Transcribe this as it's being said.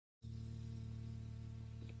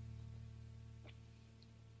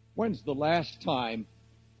When's the last time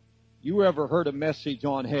you ever heard a message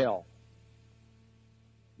on hell?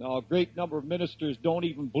 Now, a great number of ministers don't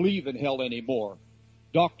even believe in hell anymore.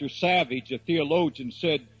 Dr. Savage, a theologian,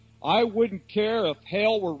 said, I wouldn't care if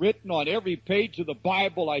hell were written on every page of the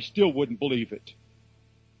Bible, I still wouldn't believe it.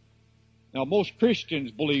 Now, most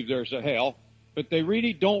Christians believe there's a hell, but they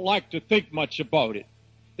really don't like to think much about it.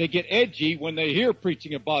 They get edgy when they hear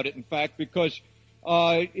preaching about it, in fact, because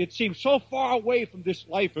it seems so far away from this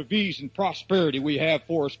life of ease and prosperity we have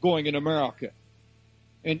for us going in America.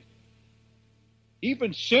 And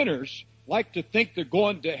even sinners like to think they're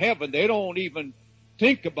going to heaven. They don't even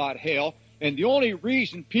think about hell. And the only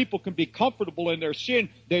reason people can be comfortable in their sin,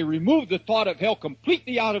 they remove the thought of hell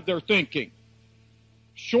completely out of their thinking.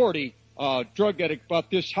 Shorty, a drug addict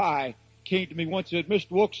about this high, came to me once and said,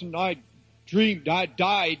 Mr. Wilkerson, I dreamed I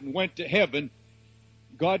died and went to heaven.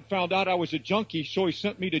 God found out I was a junkie, so he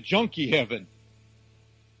sent me to junkie heaven.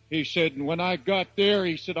 He said, and when I got there,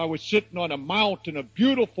 he said, I was sitting on a mountain of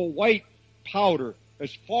beautiful white powder, a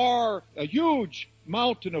huge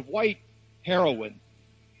mountain of white heroin.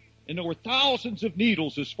 And there were thousands of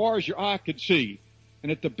needles as far as your eye could see.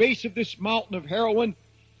 And at the base of this mountain of heroin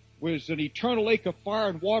was an eternal lake of fire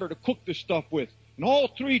and water to cook this stuff with. And all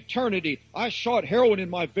through eternity, I shot heroin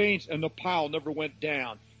in my veins, and the pile never went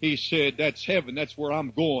down. He said, that's heaven. That's where I'm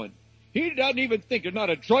going. He doesn't even think. There's not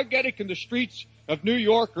a drug addict in the streets of New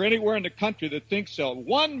York or anywhere in the country that thinks so.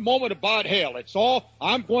 One moment about hell. It's all,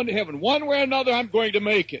 I'm going to heaven. One way or another, I'm going to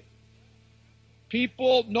make it.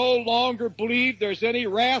 People no longer believe there's any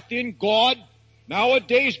wrath in God.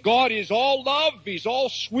 Nowadays, God is all love. He's all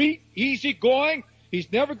sweet, easygoing.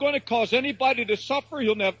 He's never going to cause anybody to suffer.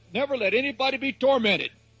 He'll never let anybody be tormented.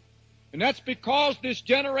 And that's because this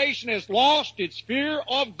generation has lost its fear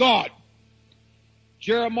of God.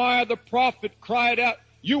 Jeremiah the prophet cried out,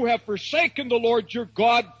 you have forsaken the Lord your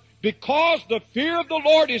God because the fear of the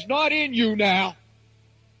Lord is not in you now.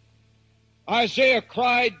 Isaiah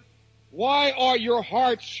cried, why are your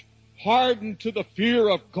hearts hardened to the fear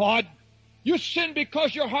of God? You sin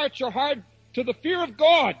because your hearts are hard to the fear of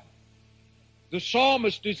God. The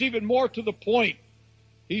psalmist is even more to the point.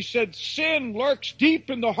 He said, sin lurks deep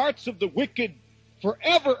in the hearts of the wicked,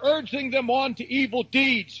 forever urging them on to evil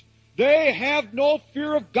deeds. They have no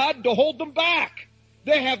fear of God to hold them back.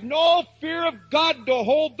 They have no fear of God to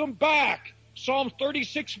hold them back. Psalm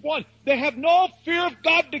 36:1. They have no fear of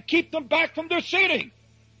God to keep them back from their sinning.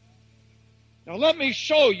 Now let me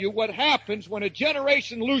show you what happens when a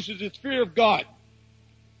generation loses its fear of God.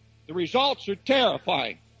 The results are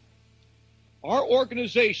terrifying. Our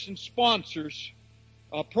organization sponsors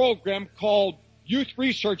a program called Youth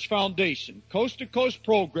Research Foundation, coast-to-coast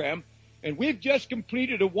program, and we've just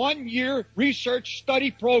completed a one-year research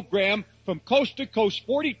study program from coast to coast,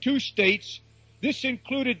 42 states. This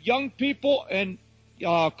included young people and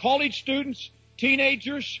college students,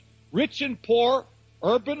 teenagers, rich and poor,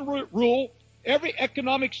 urban, rural, every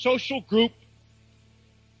economic social group.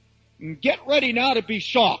 And get ready now to be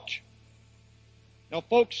shocked. Now,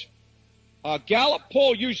 folks, Gallup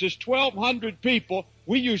poll uses 1,200 people.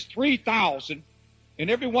 We use 3,000 in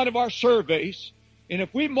every one of our surveys. And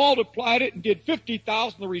if we multiplied it and did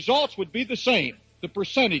 50,000, the results would be the same, the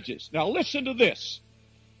percentages. Now, listen to this.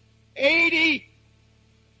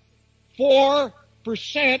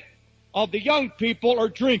 84% of the young people are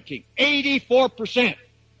drinking. 84%.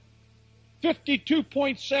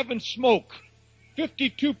 52.7 smoke.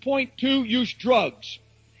 52.2 use drugs.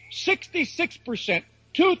 66%,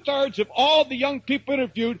 two-thirds of all the young people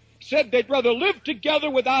interviewed said they'd rather live together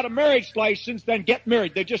without a marriage license than get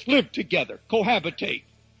married. They just live together, cohabitate.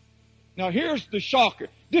 Now here's the shocker.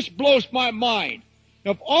 This blows my mind.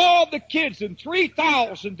 Of all the kids in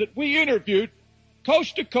 3,000 that we interviewed,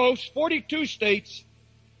 coast to coast, 42 states,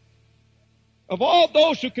 of all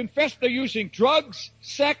those who confess they're using drugs,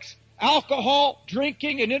 sex, alcohol,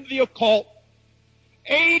 drinking, and into the occult,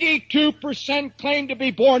 82% claim to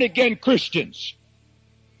be born-again Christians.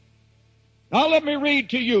 Now let me read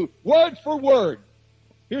to you, word for word.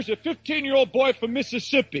 Here's a 15-year-old boy from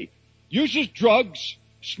Mississippi, uses drugs,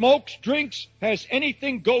 smokes, drinks, has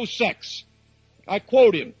anything-goes sex. I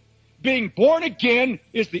quote him, being born again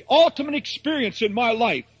is the ultimate experience in my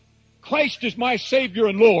life. Christ is my Savior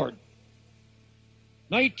and Lord.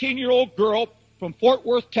 19-year-old girl from Fort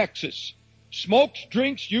Worth, Texas, smokes,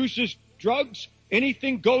 drinks, uses drugs,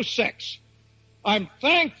 anything-goes sex. I'm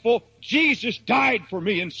thankful Jesus died for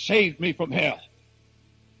me and saved me from hell.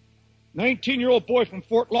 19-year-old boy from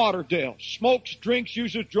Fort Lauderdale, smokes, drinks,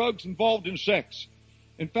 uses drugs, involved in sex.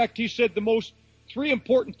 In fact, he said the most three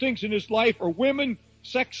important things in his life are women,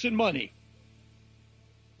 sex, and money.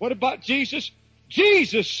 What about Jesus?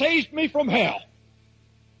 Jesus saved me from hell.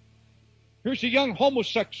 Here's a young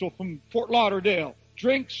homosexual from Fort Lauderdale.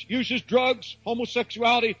 Drinks, uses drugs,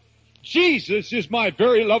 homosexuality. Jesus is my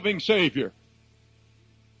very loving Savior.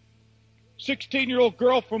 16-year-old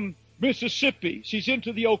girl from Mississippi. She's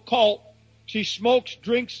into the occult. She smokes,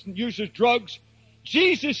 drinks, and uses drugs.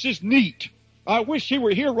 Jesus is neat. I wish he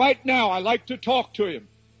were here right now. I like to talk to him.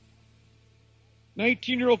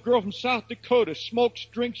 19-year-old girl from South Dakota. Smokes,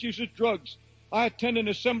 drinks, uses drugs. I attend an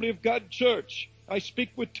Assembly of God church. I speak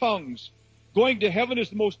with tongues. Going to heaven is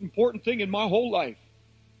the most important thing in my whole life.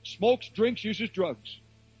 Smokes, drinks, uses drugs.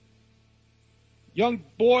 Young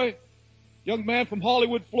man from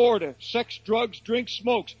Hollywood, Florida. Sex, drugs, drinks,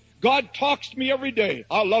 smokes. God talks to me every day.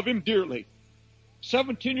 I love him dearly.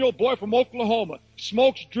 17-year-old boy from Oklahoma.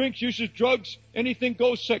 Smokes, drinks, uses drugs, anything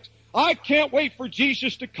goes, sex. I can't wait for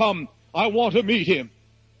Jesus to come. I want to meet him.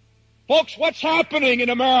 Folks, what's happening in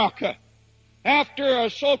America? After a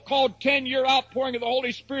so-called 10-year outpouring of the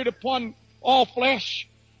Holy Spirit upon all flesh,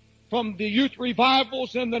 from the youth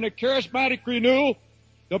revivals and then a charismatic renewal,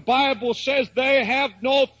 the Bible says they have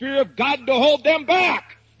no fear of God to hold them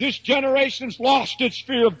back. This generation's lost its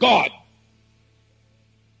fear of God.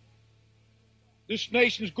 This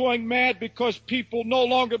nation's going mad because people no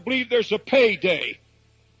longer believe there's a payday.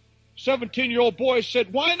 17-year-old boy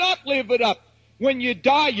said, why not live it up? When you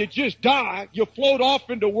die, you just die. You float off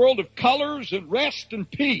into a world of colors and rest and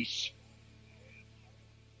peace.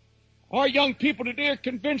 Our young people today are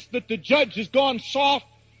convinced that the judge has gone soft.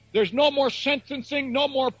 There's no more sentencing, no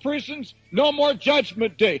more prisons, no more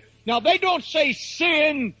judgment day. Now, they don't say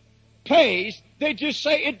sin pays. They just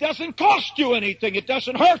say it doesn't cost you anything. It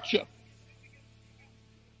doesn't hurt you.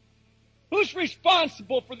 Who's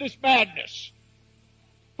responsible for this madness?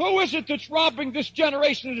 Who is it that's robbing this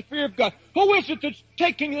generation of the fear of God? Who is it that's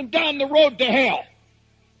taking them down the road to hell?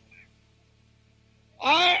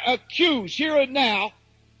 I accuse here and now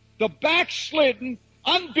the backslidden,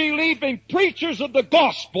 unbelieving preachers of the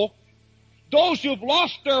gospel, those who've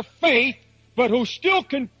lost their faith, but who still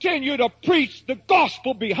continue to preach the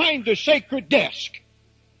gospel behind the sacred desk.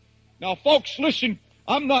 Now, folks, listen,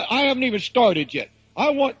 I haven't even started yet.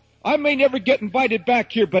 I may never get invited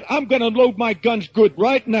back here, but I'm going to load my guns good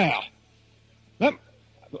right now.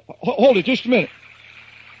 Hold it just a minute.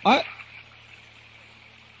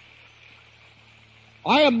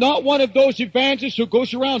 I am not one of those evangelists who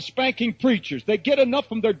goes around spanking preachers. They get enough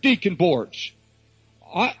from their deacon boards.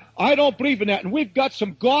 I don't believe in that. And we've got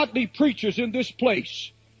some godly preachers in this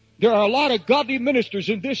place. There are a lot of godly ministers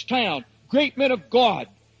in this town, great men of God.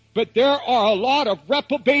 But there are a lot of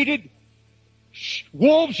reprobated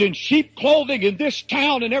wolves in sheep clothing in this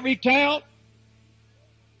town and every town.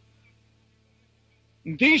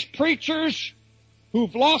 And these preachers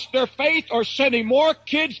who've lost their faith are sending more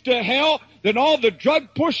kids to hell than all the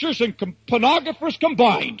drug pushers and pornographers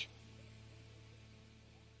combined.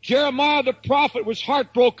 Jeremiah the prophet was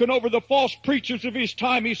heartbroken over the false preachers of his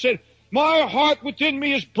time. He said, my heart within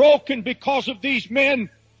me is broken because of these men.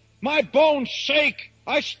 My bones shake.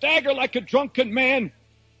 I stagger like a drunken man.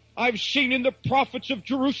 I've seen in the prophets of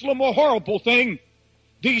Jerusalem a horrible thing.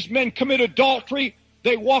 These men commit adultery.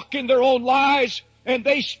 They walk in their own lies, and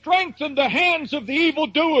they strengthen the hands of the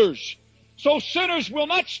evildoers. So sinners will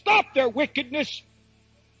not stop their wickedness.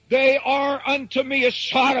 They are unto me as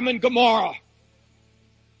Sodom and Gomorrah.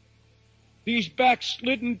 These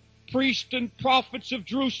backslidden priests and prophets of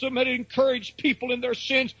Jerusalem had encouraged people in their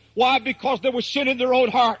sins. Why? Because there was sin in their own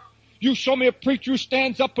heart. You show me a preacher who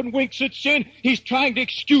stands up and winks at sin, he's trying to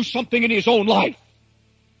excuse something in his own life.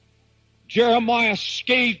 Jeremiah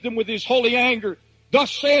scathed them with his holy anger. Thus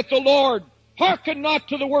saith the Lord, hearken not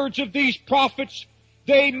to the words of these prophets.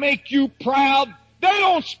 They make you proud. They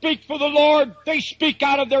don't speak for the Lord. They speak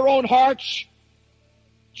out of their own hearts.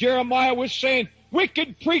 Jeremiah was saying,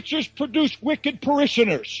 wicked preachers produce wicked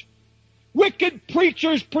parishioners. Wicked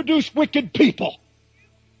preachers produce wicked people.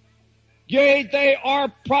 Yea, they are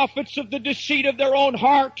prophets of the deceit of their own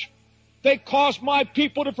heart. They cause my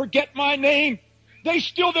people to forget my name. They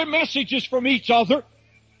steal their messages from each other.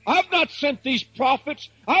 I've not sent these prophets.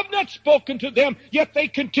 I've not spoken to them, yet they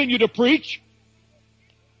continue to preach.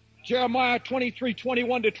 Jeremiah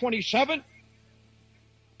 23:21-27.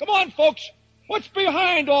 Come on, folks. What's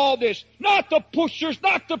behind all this? Not the pushers,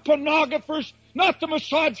 not the pornographers, not the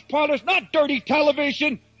massage parlors, not dirty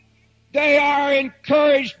television. They are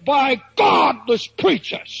encouraged by godless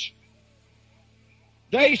preachers.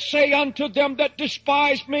 They say unto them that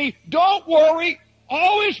despise me, don't worry,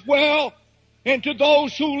 all is well. And to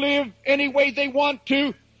those who live any way they want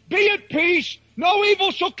to, be at peace, no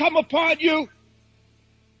evil shall come upon you.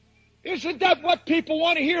 Isn't that what people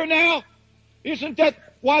want to hear now? Isn't that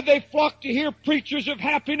why they flock to hear preachers of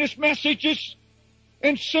happiness messages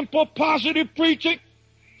and simple positive preaching?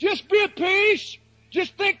 Just be at peace.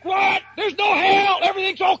 Just think what? There's no hell.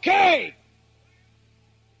 Everything's okay.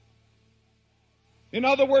 In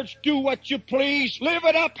other words, do what you please. Live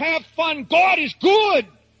it up. Have fun. God is good.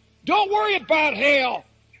 Don't worry about hell.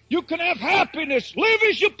 You can have happiness. Live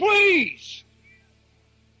as you please.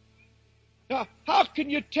 Now, how can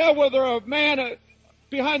you tell whether a man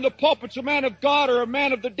behind the pulpit's a man of God or a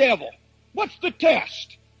man of the devil? What's the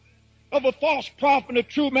test of a false prophet and a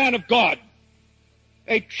true man of God?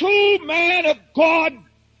 A true man of God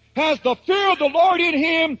has the fear of the Lord in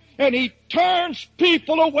him, and he turns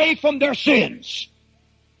people away from their sins.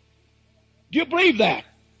 Do you believe that?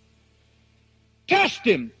 Test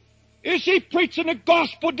him. Is he preaching a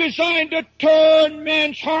gospel designed to turn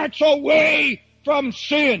men's hearts away from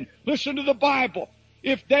sin? Listen to the Bible.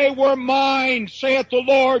 If they were mine, saith the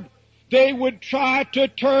Lord, they would try to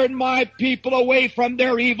turn my people away from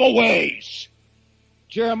their evil ways.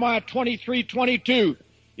 Jeremiah 23:22.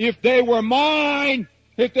 If they were mine,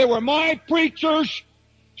 if they were my preachers,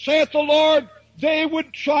 saith the Lord, they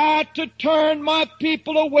would try to turn my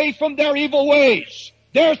people away from their evil ways.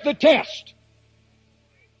 There's the test.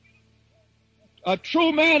 A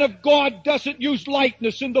true man of God doesn't use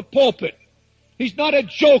lightness in the pulpit. He's not a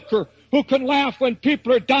joker who can laugh when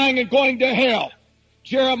people are dying and going to hell.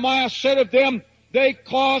 Jeremiah said of them, they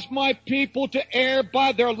cause my people to err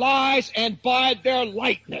by their lies and by their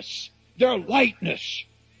lightness. Their lightness.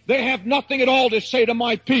 They have nothing at all to say to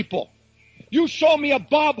my people. You show me a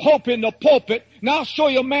Bob Hope in the pulpit, and I'll show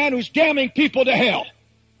you a man who's damning people to hell.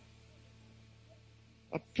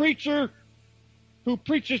 A preacher who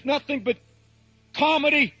preaches nothing but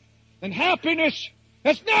comedy and happiness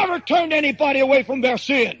has never turned anybody away from their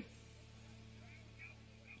sin.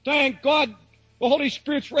 Thank God the Holy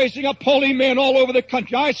Spirit's raising up holy men all over the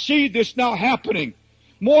country. I see this now happening.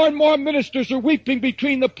 More and more ministers are weeping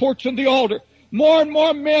between the porch and the altar. More and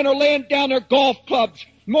more men are laying down their golf clubs.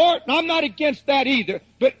 I'm not against that either.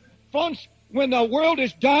 But folks, when the world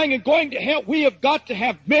is dying and going to hell, we have got to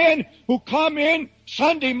have men who come in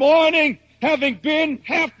Sunday morning, having been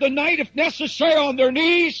half the night, if necessary, on their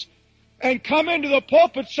knees, and come into the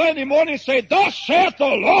pulpit Sunday morning and say, thus saith the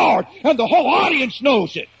Lord, and the whole audience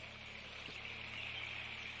knows it.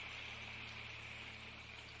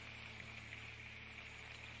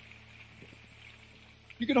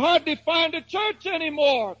 You can hardly find a church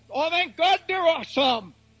anymore. Oh, thank God there are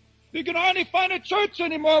some. You can hardly find a church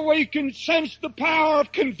anymore where you can sense the power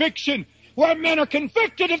of conviction, where men are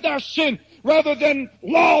convicted of their sin rather than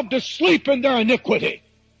lulled to sleep in their iniquity.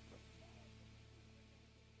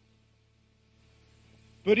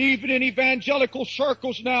 But even in evangelical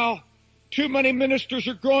circles now, too many ministers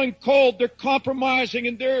are growing cold. They're compromising,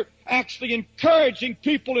 and they're actually encouraging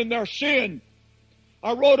people in their sin.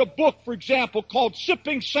 I wrote a book, for example, called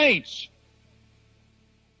Sipping Saints.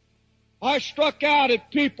 I struck out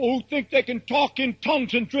at people who think they can talk in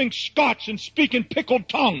tongues and drink scotch and speak in pickled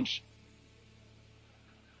tongues.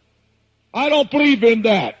 I don't believe in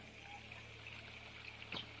that.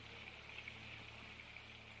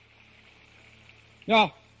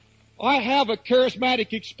 Now, I have a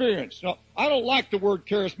charismatic experience. Now, I don't like the word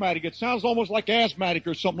charismatic. It sounds almost like asthmatic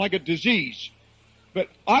or something, like a disease. But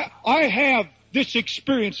I have this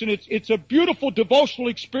experience, and it's a beautiful devotional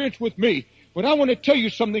experience with me. But I want to tell you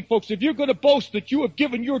something, folks. If you're going to boast that you have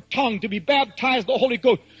given your tongue to be baptized in the Holy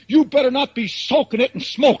Ghost, you better not be soaking it and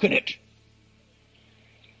smoking it.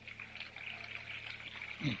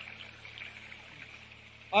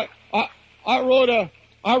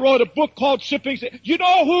 I wrote a book called Sipping Saints. You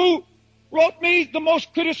know who wrote me the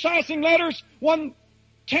most criticizing letters?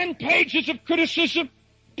 10 pages of criticism?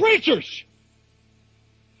 Preachers.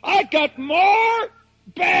 I got more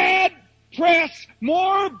bad press,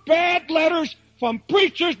 more bad letters from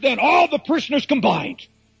preachers than all the prisoners combined.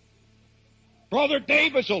 Brother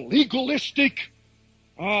Dave is a legalistic,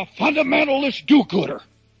 fundamentalist do-gooder.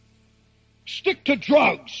 Stick to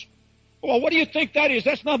drugs. Well, what do you think that is?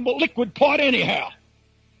 That's not liquid pot anyhow.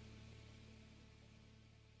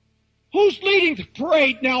 Who's leading the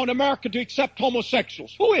parade now in America to accept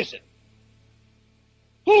homosexuals? Who is it?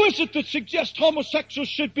 Who is it that suggests homosexuals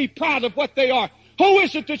should be proud of what they are? Who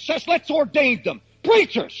is it that says, let's ordain them?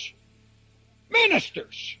 Preachers.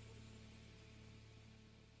 Ministers.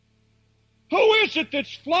 Who is it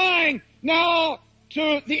that's flying now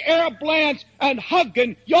to the Arab lands and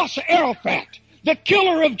hugging Yasser Arafat, the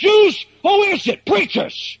killer of Jews? Who is it?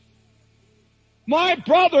 Preachers. My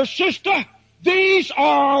brother, sister, these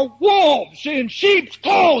are wolves in sheep's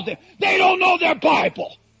clothing. They don't know their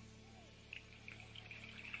Bible.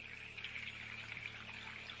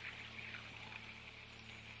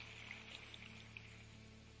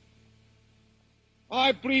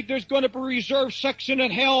 I believe there's going to be a reserved section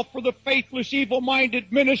in hell for the faithless,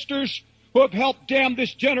 evil-minded ministers who have helped damn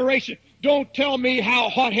this generation. Don't tell me how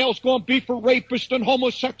hot hell's going to be for rapists and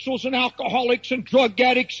homosexuals and alcoholics and drug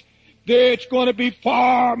addicts. It's going to be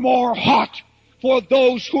far more hot for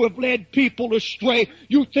those who have led people astray.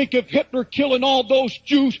 You think of Hitler killing all those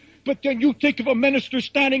Jews, but then you think of a minister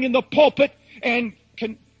standing in the pulpit and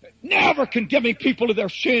never condemning people to their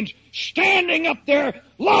sins, standing up there,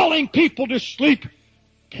 lulling people to sleep,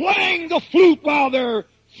 playing the flute while they're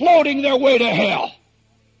floating their way to hell.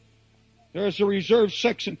 There's a reserved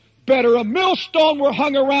section. Better a millstone were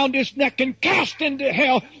hung around his neck and cast into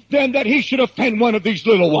hell than that he should offend one of these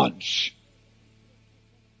little ones.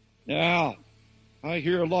 Now, I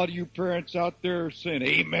hear a lot of you parents out there saying,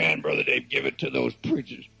 amen, Brother Dave, give it to those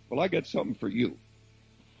preachers. Well, I got something for you.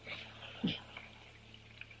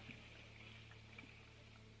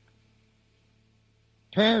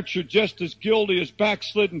 Parents are just as guilty as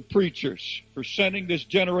backslidden preachers for sending this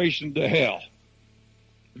generation to hell.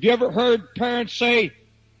 Have you ever heard parents say,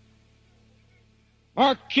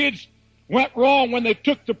 our kids went wrong when they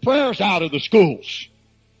took the prayers out of the schools?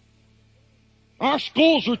 Our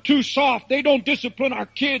schools are too soft. They don't discipline our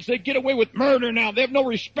kids. They get away with murder now. They have no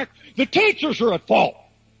respect. The teachers are at fault.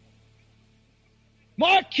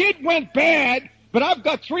 My kid went bad, but I've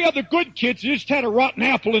got 3 other good kids. They just had a rotten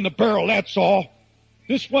apple in the barrel, that's all.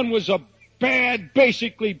 This one was a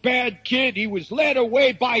basically bad kid. He was led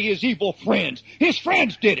away by his evil friends. His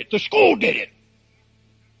friends did it. The school did it.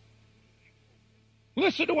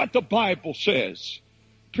 Listen to what the Bible says.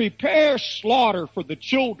 Prepare slaughter for the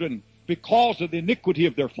children because of the iniquity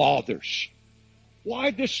of their fathers.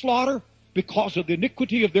 Why this slaughter? Because of the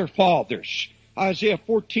iniquity of their fathers. Isaiah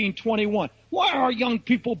 14:21. Why are young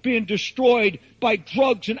people being destroyed by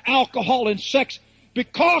drugs and alcohol and sex?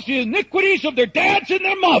 Because of the iniquities of their dads and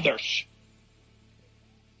their mothers.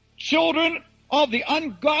 Children of the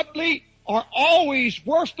ungodly are always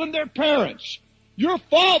worse than their parents. Your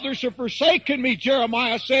fathers have forsaken me,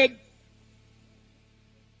 Jeremiah said,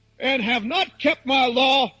 and have not kept my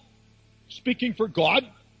law, speaking for God.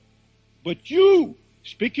 But you,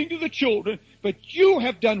 speaking to the children, but you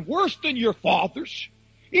have done worse than your fathers.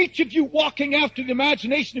 Each of you walking after the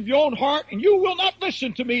imagination of your own heart, and you will not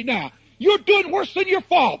listen to me now. You're doing worse than your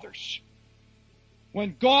fathers.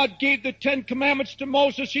 When God gave the 10 Commandments to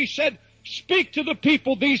Moses, he said, speak to the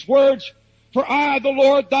people these words, for I, the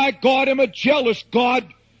Lord thy God, am a jealous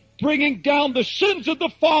God, bringing down the sins of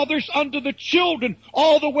the fathers unto the children,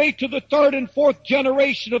 all the way to the 3rd and 4th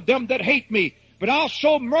generation of them that hate me. But I'll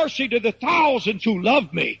show mercy to the thousands who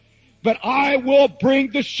love me. But I will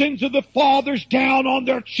bring the sins of the fathers down on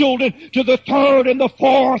their children to the 3rd and the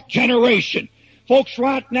 4th generation. Folks,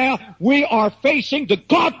 right now, we are facing the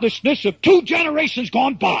godlessness of 2 generations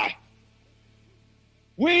gone by.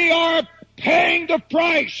 We are paying the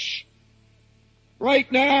price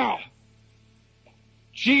right now.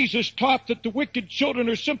 Jesus taught that the wicked children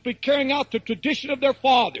are simply carrying out the tradition of their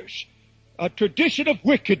fathers, a tradition of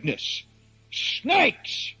wickedness.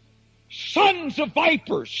 Snakes, sons of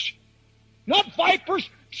vipers, not vipers,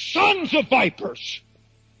 sons of vipers.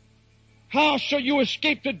 How shall you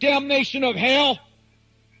escape the damnation of hell?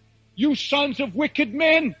 You sons of wicked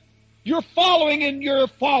men, you're following in your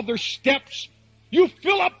father's steps. You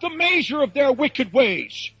fill up the measure of their wicked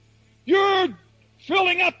ways. You're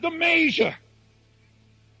filling up the measure.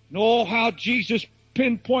 Know how Jesus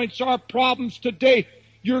pinpoints our problems today.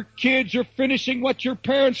 Your kids are finishing what your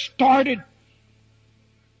parents started.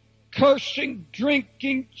 Cursing,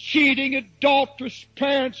 drinking, cheating, adulterous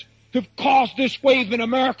parents have caused this wave in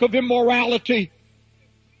America of immorality.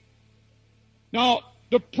 Now,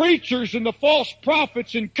 the preachers and the false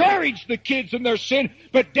prophets encourage the kids in their sin,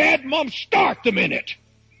 but dad and mom start them in it.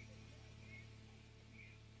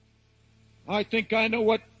 I think I know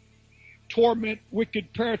what torment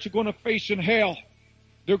wicked parents are going to face in hell.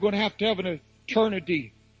 They're going to have an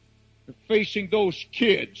eternity of facing those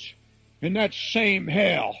kids in that same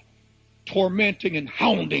hell, tormenting and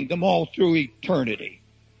hounding them all through eternity.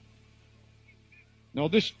 Now,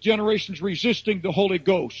 this generation's resisting the Holy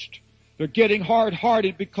Ghost. They're getting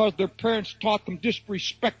hard-hearted because their parents taught them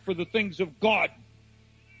disrespect for the things of God.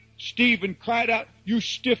 Stephen cried out, you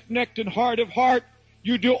stiff-necked and hard of heart,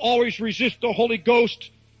 you do always resist the Holy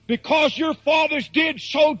Ghost. Because your fathers did,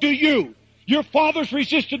 so do you. Your fathers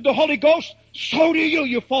resisted the Holy Ghost, so do you.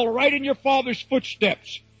 You follow right in your father's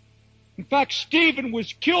footsteps. In fact, Stephen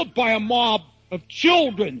was killed by a mob of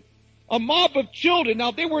children. A mob of children.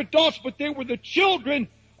 Now, they were adults, but they were the children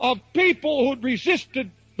of people who had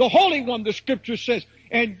resisted the Holy One, the Scripture says.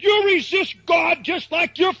 And you resist God just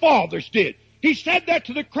like your fathers did. He said that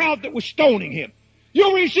to the crowd that was stoning him.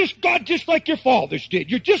 You'll resist God just like your fathers did.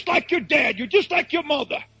 You're just like your dad. You're just like your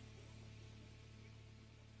mother.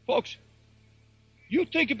 Folks, you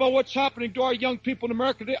think about what's happening to our young people in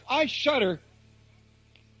America today. I shudder.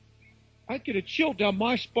 I get a chill down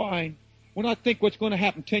my spine when I think what's going to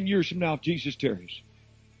happen 10 years from now if Jesus tarries.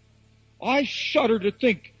 I shudder to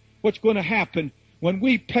think what's going to happen when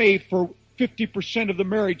we pay for 50% of the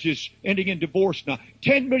marriages ending in divorce now.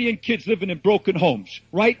 10 million kids living in broken homes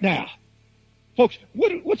right now. Folks,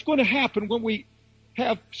 what's going to happen when we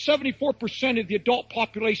have 74% of the adult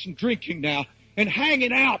population drinking now and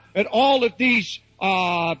hanging out at all of these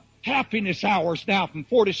happiness hours now from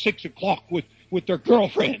 4 to 6 o'clock with their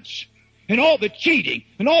girlfriends? And all the cheating,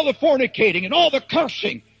 and all the fornicating, and all the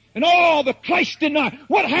cursing, and all the Christ denying.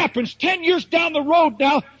 What happens 10 years down the road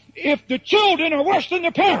now if the children are worse than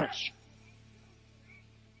their parents?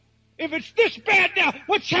 If it's this bad now,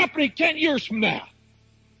 what's happening 10 years from now?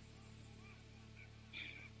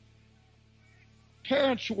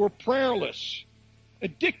 Parents who were prayerless,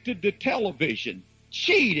 addicted to television,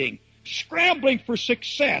 cheating, scrambling for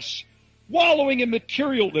success, wallowing in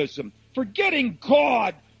materialism, forgetting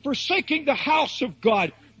God, forsaking the house of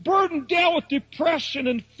God, burdened down with depression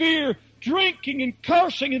and fear, drinking and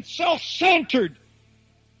cursing and self-centered.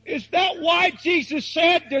 Is that why Jesus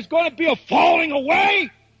said there's going to be a falling away?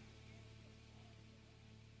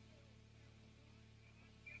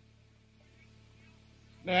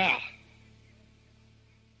 Now,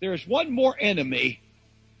 there's one more enemy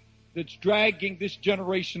that's dragging this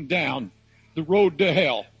generation down the road to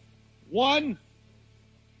hell. One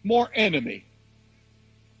more enemy.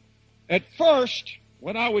 At first,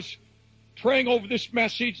 when I was praying over this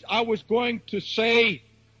message, I was going to say,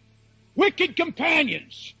 wicked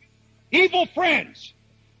companions, evil friends,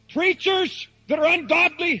 preachers that are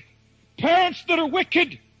ungodly, parents that are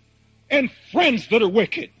wicked, and friends that are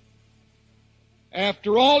wicked.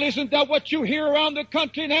 After all, isn't that what you hear around the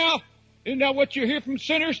country now? Isn't that what you hear from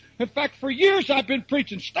sinners? In fact, for years I've been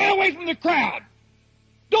preaching, stay away from the crowd.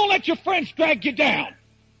 Don't let your friends drag you down.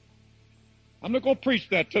 I'm not going to preach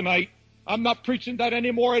that tonight. I'm not preaching that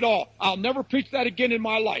anymore at all. I'll never preach that again in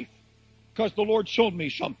my life because the Lord showed me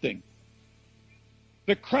something.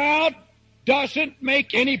 The crowd doesn't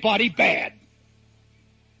make anybody bad.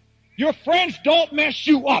 Your friends don't mess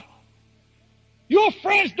you up. Your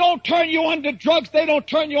friends don't turn you on to drugs. They don't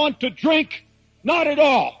turn you on to drink. Not at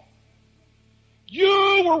all.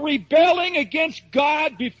 You were rebelling against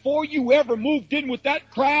God before you ever moved in with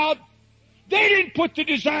that crowd. They didn't put the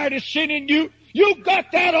desire to sin in you. You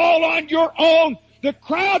got that all on your own. The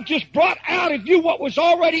crowd just brought out of you what was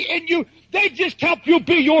already in you. They just helped you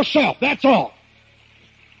be yourself. That's all.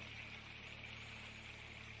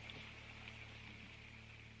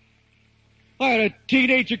 I had a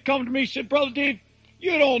teenager come to me and said, Brother Dave,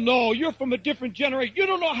 you don't know. You're from a different generation. You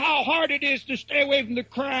don't know how hard it is to stay away from the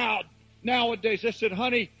crowd nowadays. I said,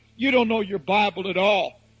 honey, you don't know your Bible at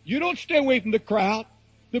all. You don't stay away from the crowd.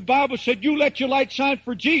 The Bible said you let your light shine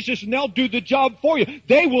for Jesus and they'll do the job for you.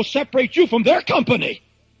 They will separate you from their company.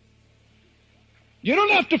 You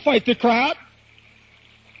don't have to fight the crowd.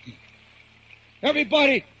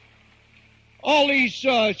 Everybody, all these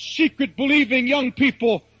secret believing young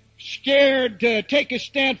people scared to take a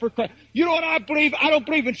stand for Christ. You know what I believe? I don't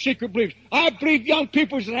believe in secret beliefs. I believe young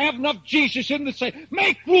people that have enough Jesus in them to say,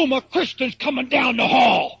 make room, a Christian's coming down the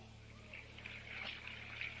hall.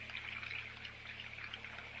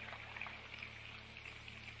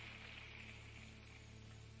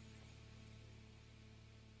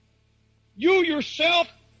 You yourself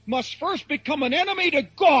must first become an enemy to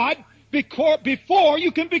God before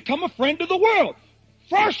you can become a friend of the world.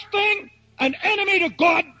 First thing, an enemy to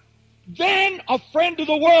God, then a friend of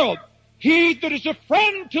the world. He that is a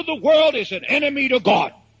friend to the world is an enemy to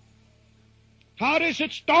God. How does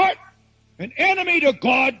it start? An enemy to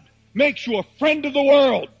God makes you a friend of the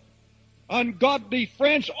world. Ungodly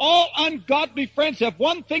friends, all ungodly friends have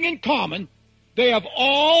one thing in common. They have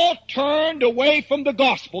all turned away from the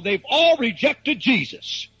gospel. They've all rejected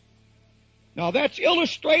Jesus. Now that's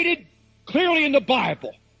illustrated clearly in the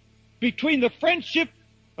Bible between the friendship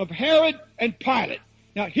of Herod and Pilate.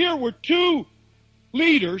 Now here were two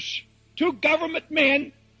leaders, two government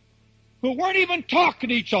men who weren't even talking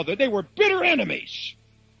to each other. They were bitter enemies.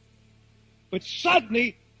 But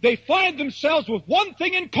suddenly they find themselves with one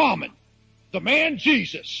thing in common, the man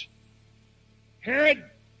Jesus. Herod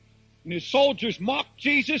and his soldiers mock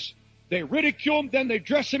Jesus. They ridicule him. Then they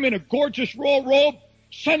dress him in a gorgeous royal robe,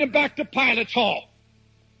 send him back to Pilate's hall.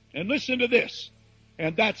 And listen to this.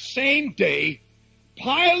 And that same day,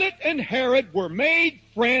 Pilate and Herod were made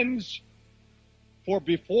friends, for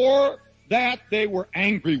before that they were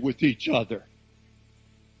angry with each other.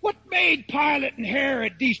 What made Pilate and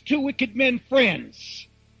Herod, these two wicked men, friends?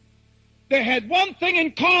 They had one thing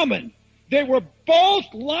in common. They were both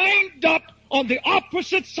lined up on the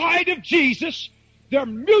opposite side of Jesus. Their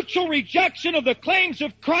mutual rejection of the claims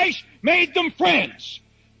of Christ made them friends.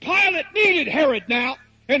 Pilate needed Herod now,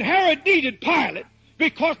 and Herod needed Pilate,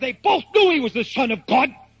 because they both knew he was the Son of God.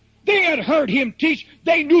 They had heard him teach.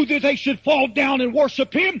 They knew that they should fall down and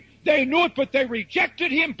worship him. They knew it, but they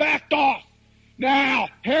rejected him, backed off. Now,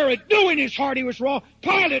 Herod knew in his heart he was wrong.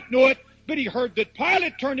 Pilate knew it, but he heard that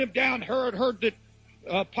Pilate turned him down. Pilate heard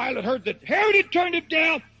that Herod had turned him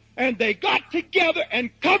down, and they got together and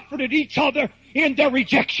comforted each other in their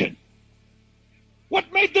rejection.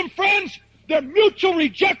 What made them friends? Their mutual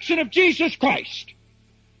rejection of Jesus Christ.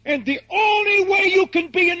 And the only way you can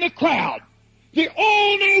be in the crowd, the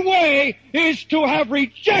only way is to have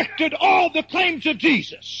rejected all the claims of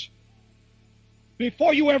Jesus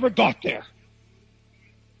before you ever got there.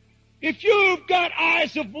 If you've got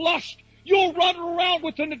eyes of lust, you'll run around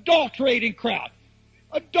with an adulterating crowd.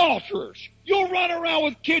 Adulterers. You'll run around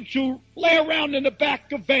with kids who lay around in the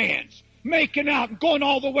back of vans, making out and going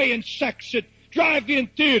all the way in sex at drive-in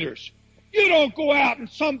theaters. You don't go out and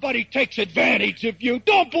somebody takes advantage of you.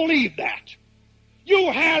 Don't believe that. You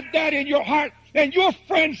have that in your heart, and your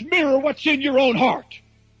friends mirror what's in your own heart.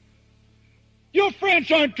 Your friends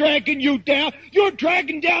aren't dragging you down. You're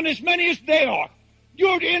dragging down as many as they are.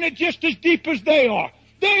 You're in it just as deep as they are.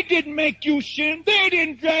 They didn't make you sin. They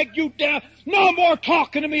didn't drag you down. No more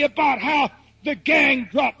talking to me about how the gang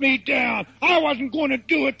dropped me down. I wasn't going to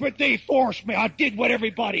do it, but they forced me. I did what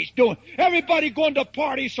everybody's doing. Everybody going to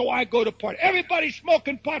parties, so I go to parties. Everybody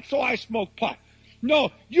smoking pot, so I smoke pot.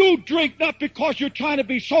 No, you drink not because you're trying to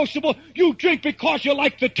be sociable. You drink because you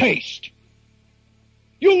like the taste.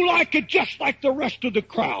 You like it just like the rest of the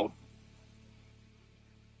crowd.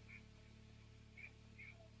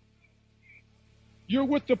 You're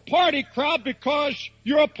with the party crowd because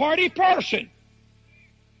you're a party person.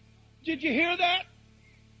 Did you hear that?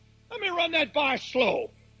 Let me run that by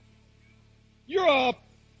slow. You're a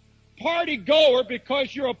party goer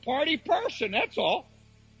because you're a party person, that's all.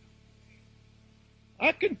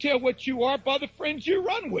 I can tell what you are by the friends you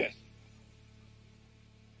run with.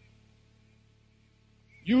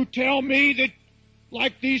 You tell me that,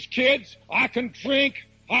 like these kids, I can drink,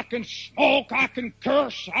 I can smoke, I can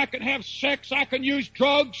curse, I can have sex, I can use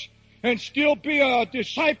drugs, and still be a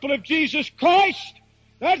disciple of Jesus Christ?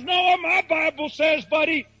 That's not what my Bible says,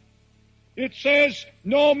 buddy. It says,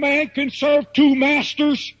 no man can serve two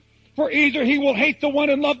masters, for either he will hate the one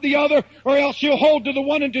and love the other, or else he'll hold to the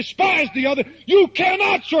one and despise the other. You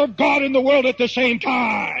cannot serve God and the world at the same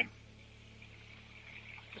time.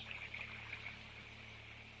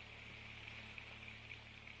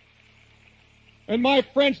 And my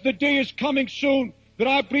friends, the day is coming soon that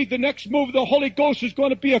I believe the next move of the Holy Ghost is going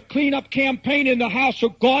to be a cleanup campaign in the house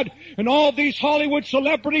of God. And all these Hollywood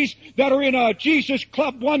celebrities that are in a Jesus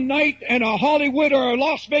club one night and a Hollywood or a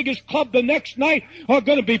Las Vegas club the next night are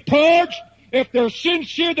going to be purged. If they're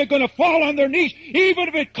sincere, they're going to fall on their knees, even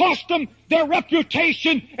if it costs them their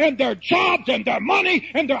reputation and their jobs and their money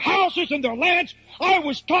and their houses and their lands. I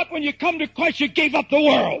was taught when you come to Christ, you gave up the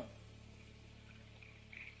world.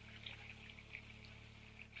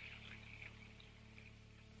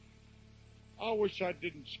 I wish I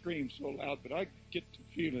didn't scream so loud, but I get to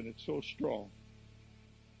feeling it so strong.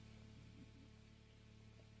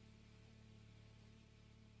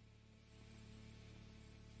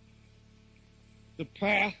 The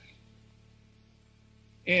path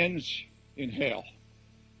ends in hell.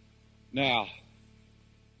 Now,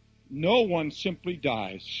 no one simply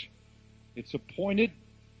dies. It's appointed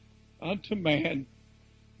unto man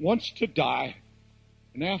once to die,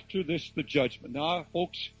 and after this the judgment. Now,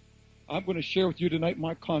 folks, I'm going to share with you tonight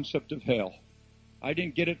my concept of hell. I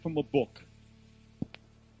didn't get it from a book.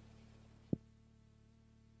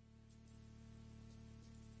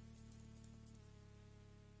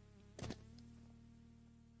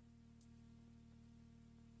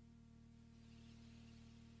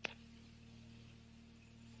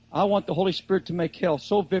 I want the Holy Spirit to make hell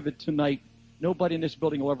so vivid tonight, nobody in this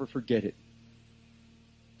building will ever forget it.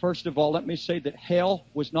 First of all, let me say that hell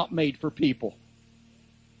was not made for people.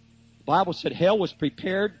 The Bible said hell was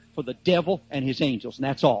prepared for the devil and his angels, and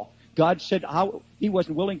that's all. God said he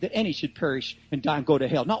wasn't willing that any should perish and die and go to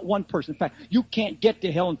hell. Not one person. In fact, you can't get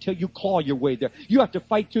to hell until you claw your way there. You have to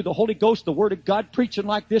fight through the Holy Ghost, the Word of God, preaching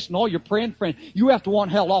like this, and all your praying friends. You have to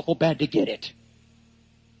want hell awful bad to get it.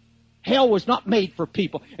 Hell was not made for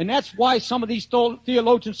people. And that's why some of these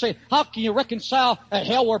theologians say, how can you reconcile a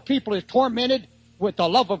hell where people are tormented with the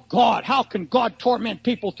love of God? How can God torment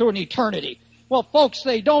people through an eternity? Well, folks,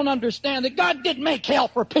 they don't understand that God didn't make hell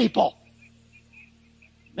for people.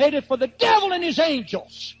 Made it for the devil and his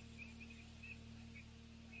angels.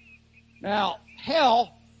 Now,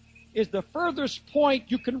 hell is the furthest point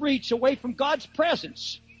you can reach away from God's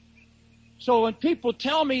presence. So when people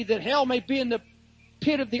tell me that hell may be in the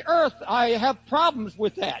pit of the earth, I have problems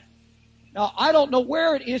with that. Now, I don't know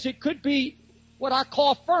where it is. It could be what I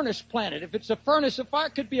call a furnace planet. If it's a furnace of fire,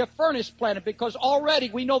 it could be a furnace planet, because already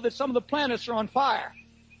we know that some of the planets are on fire.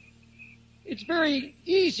 It's very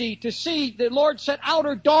easy to see the Lord said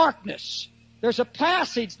outer darkness. There's a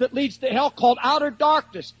passage that leads to hell called outer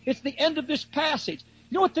darkness. It's the end of this passage.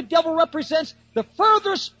 You know what the devil represents? The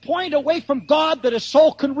furthest point away from God that a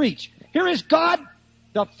soul can reach. Here is God.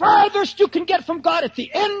 The furthest you can get from God, at the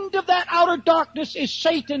end of that outer darkness, is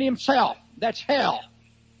Satan himself. That's hell.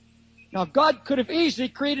 Now, God could have easily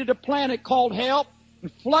created a planet called hell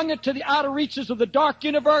and flung it to the outer reaches of the dark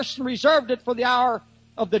universe and reserved it for the hour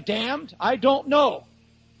of the damned. I don't know.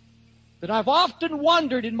 But I've often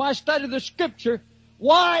wondered in my study of the Scripture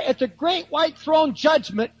why at the great white throne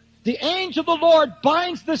judgment the angel of the Lord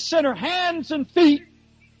binds the sinner hands and feet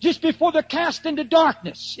just before they're cast into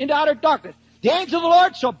darkness, into outer darkness. The angel of the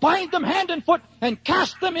Lord shall bind them hand and foot and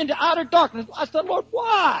cast them into outer darkness. I said, Lord,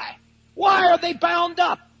 why? Why are they bound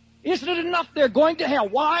up? Isn't it enough they're going to hell?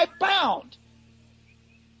 Why bound?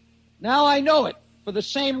 Now I know it for the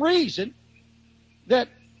same reason that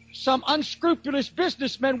some unscrupulous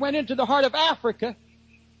businessmen went into the heart of Africa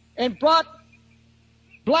and brought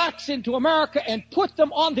blacks into America and put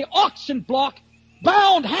them on the auction block,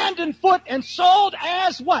 bound hand and foot, and sold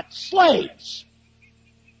as what? Slaves.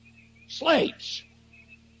 Slaves.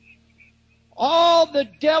 All the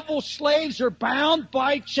devil's slaves are bound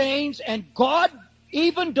by chains, and God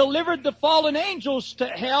even delivered the fallen angels to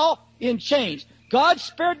hell in chains. God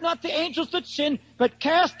spared not the angels that sinned, but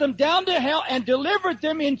cast them down to hell and delivered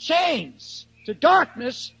them in chains to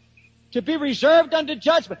darkness, to be reserved unto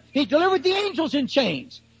judgment. He delivered the angels in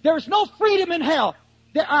chains. There is no freedom in hell.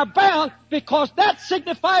 They are bound, because that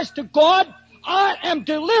signifies to God, I am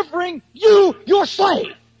delivering you, your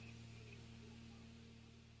slave.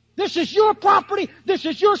 This is your property. This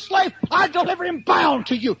is your slave. I deliver him bound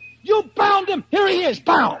to you. You bound him. Here he is,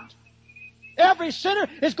 bound. Every sinner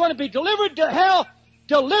is going to be delivered to hell,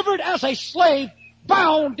 delivered as a slave,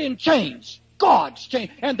 bound in chains. God's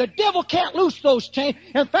chains. And the devil can't loose those chains.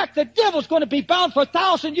 In fact, the devil's going to be bound for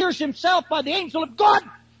 1,000 years himself by the angel of God.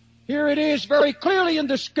 Here it is very clearly in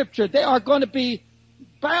the Scripture. They are going to be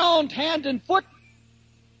bound hand and foot.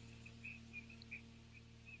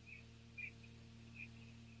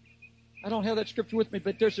 I don't have that Scripture with me,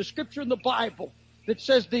 but there's a Scripture in the Bible that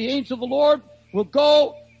says the angel of the Lord will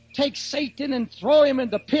go take Satan and throw him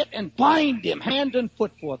in the pit and bind him hand and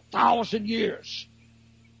foot for 1,000 years.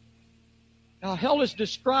 Now, hell is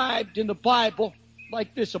described in the Bible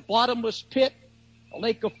like this: a bottomless pit, a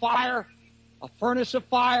lake of fire, a furnace of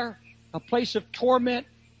fire, a place of torment,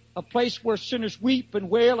 a place where sinners weep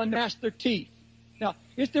and wail and gnash their teeth. Now,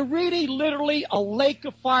 is there really literally a lake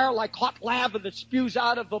of fire like hot lava that spews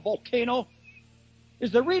out of a volcano?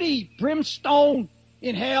 Is there really brimstone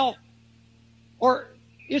in hell? Or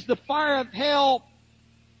is the fire of hell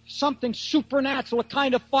something supernatural, a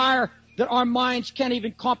kind of fire that our minds can't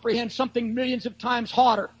even comprehend, something millions of times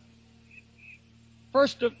hotter?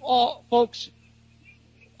 First of all, folks,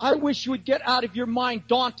 I wish you would get out of your mind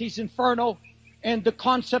Dante's Inferno and the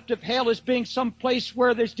concept of hell as being some place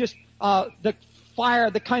where there's just the fire,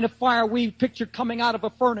 the kind of fire we picture coming out of a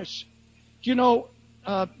furnace. Do you know,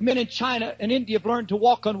 men in China and India have learned to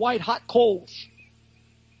walk on white hot coals.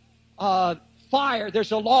 Fire,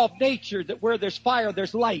 there's a law of nature that where there's fire,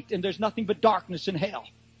 there's light, and there's nothing but darkness in hell.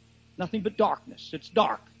 Nothing but darkness. It's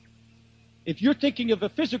dark. If you're thinking of a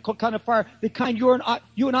physical kind of fire, the kind you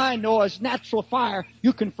and I know as natural fire,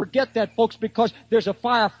 you can forget that, folks, because there's a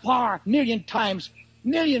fire far, millions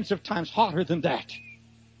of times hotter than that.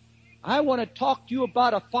 I want to talk to you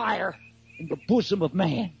about a fire in the bosom of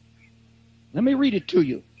man. Let me read it to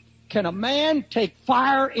you. Can a man take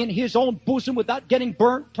fire in his own bosom without getting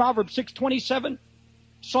burnt? Proverbs 6:27.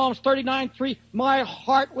 Psalms 39:3. My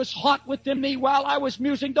heart was hot within me while I was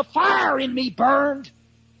musing. The fire in me burned.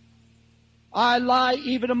 I lie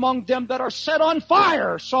even among them that are set on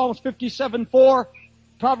fire. Psalms 57:4.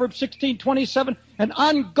 Proverbs 16:27. An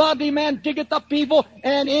ungodly man diggeth up evil,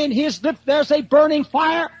 and in his lips there's a burning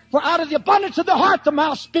fire. For out of the abundance of the heart the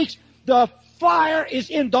mouth speaks. The fire is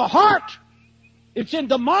in the heart. It's in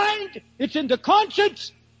the mind. It's in the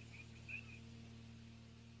conscience.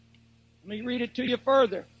 Let me read it to you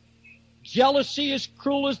further. Jealousy is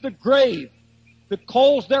cruel as the grave. The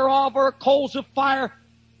coals thereof are coals of fire.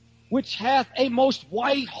 which hath a most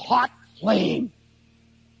white hot flame.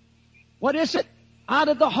 What is it? Out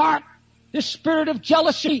of the heart, the spirit of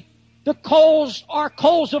jealousy. The coals are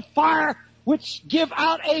coals of fire which give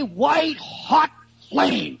out a white hot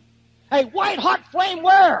flame. A white hot flame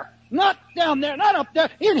where? Not down there, not up there,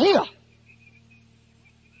 in here.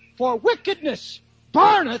 For wickedness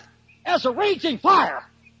burneth as a raging fire.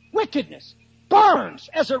 Wickedness burns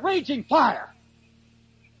as a raging fire.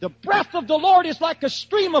 The breath of the Lord is like a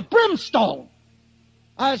stream of brimstone.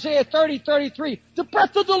 Isaiah 30:33. The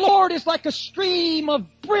breath of the Lord is like a stream of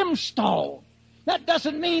brimstone. That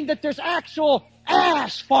doesn't mean that there's actual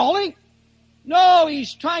ash falling. No,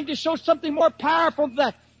 he's trying to show something more powerful than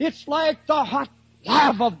that. It's like the hot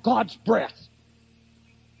lava of God's breath.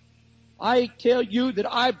 I tell you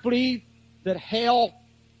that I believe that hell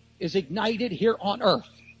is ignited here on earth.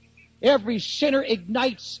 Every sinner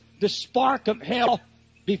ignites the spark of hell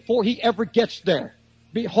before he ever gets there.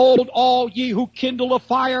 Behold, all ye who kindle a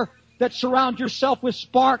fire, that surround yourself with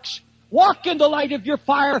sparks, walk in the light of your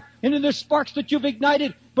fire and in the sparks that you've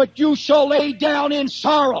ignited, but you shall lay down in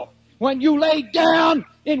sorrow. When you lay down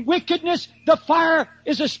in wickedness, the fire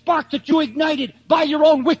is a spark that you ignited by your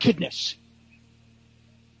own wickedness.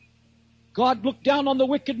 God looked down on the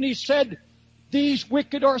wicked and he said, these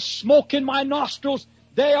wicked are smoke in my nostrils.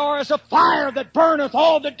 They are as a fire that burneth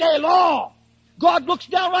all the day long. God looks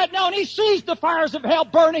down right now and he sees the fires of hell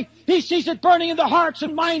burning. He sees it burning in the hearts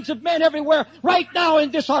and minds of men everywhere right now in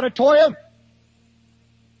this auditorium.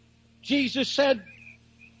 Jesus said,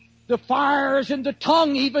 the fire is in the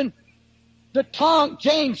tongue even. The tongue,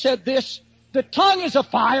 James said this, the tongue is a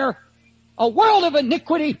fire, a world of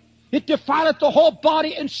iniquity. It defileth the whole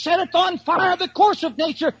body and setteth on fire the course of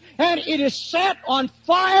nature, and it is set on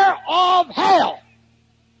fire of hell.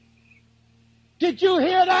 Did you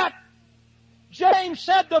hear that? James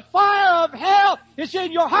said the fire of hell is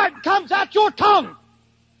in your heart and comes out your tongue.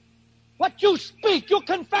 What you speak, your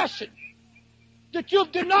confession, that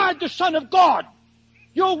you've denied the Son of God,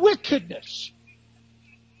 your wickedness.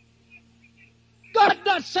 God's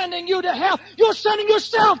not sending you to hell. You're sending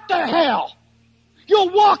yourself to hell. You're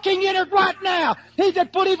walking in it right now. He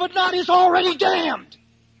that believeth not is already damned.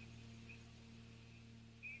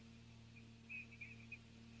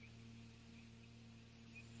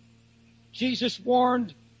 Jesus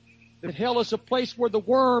warned that hell is a place where the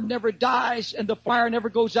worm never dies and the fire never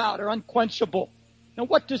goes out, or unquenchable. Now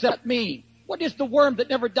what does that mean? What is the worm that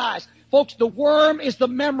never dies? Folks, the worm is the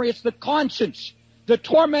memory. It's the conscience. The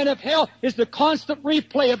torment of hell is the constant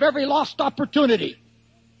replay of every lost opportunity.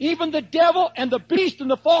 Even the devil and the beast and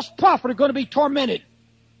the false prophet are going to be tormented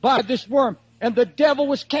by this worm. And the devil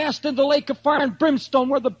was cast in the lake of fire and brimstone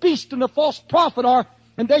where the beast and the false prophet are,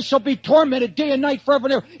 and they shall be tormented day and night forever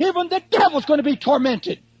and ever. Even the devil's going to be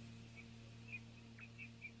tormented.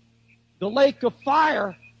 The lake of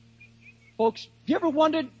fire, folks, have you ever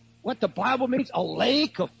wondered what the Bible means? A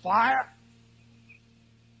lake of fire?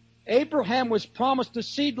 Abraham was promised a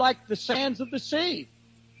seed like the sands of the sea.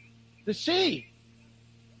 The sea.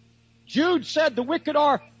 Jude said the wicked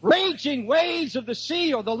are raging waves of the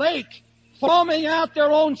sea or the lake, foaming out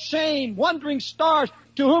their own shame, wandering stars,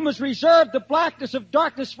 to whom is reserved the blackness of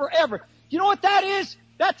darkness forever. You know what that is?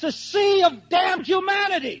 That's a sea of damned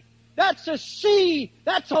humanity. That's a sea.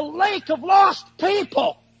 That's a lake of lost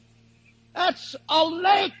people. That's a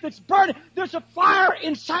lake that's burning. There's a fire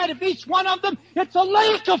inside of each one of them. It's a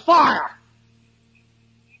lake of fire.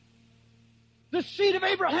 The seed of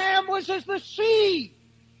Abraham was as the sea.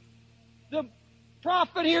 The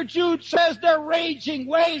prophet here, Jude, says they're raging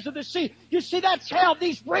waves of the sea. You see, that's hell,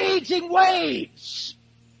 these raging waves.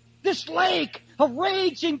 This lake of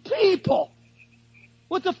raging people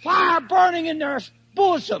with the fire burning in their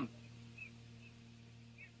bosom.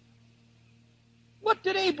 What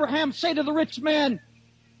did Abraham say to the rich man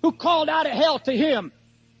who called out of hell to him?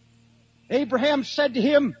 Abraham said to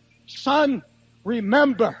him, son,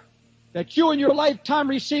 remember that you in your lifetime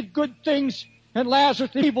received good things and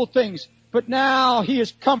Lazarus evil things. But now he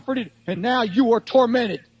is comforted and now you are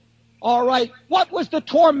tormented. All right, what was the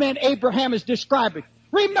torment Abraham is describing?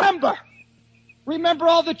 Remember. Remember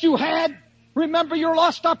all that you had. Remember your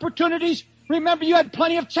lost opportunities. Remember you had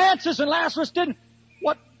plenty of chances and Lazarus didn't.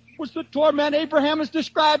 What was the torment Abraham is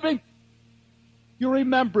describing? Your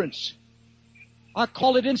remembrance. I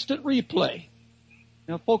call it instant replay.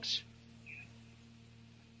 Now, folks,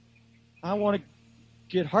 I want to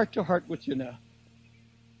get heart to heart with you now.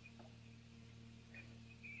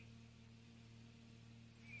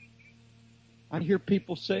 I hear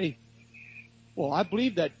people say, well, I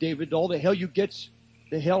believe that, David. All the hell you get's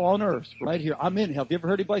the hell on earth right here. I'm in hell. Have you ever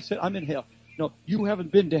heard anybody say, I'm in hell? No, you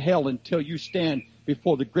haven't been to hell until you stand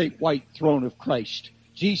before the great white throne of Christ.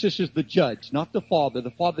 Jesus is the judge, not the Father.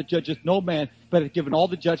 The Father judgeth no man, but hath given all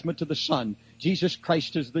the judgment to the Son. Jesus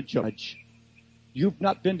Christ is the judge. You've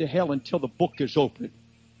not been to hell until the book is open.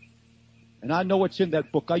 And I know what's in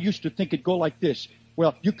that book. I used to think it'd go like this.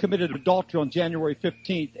 Well, you committed adultery on January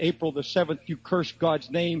 15th. April the 7th, you cursed God's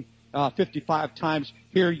name 55 times.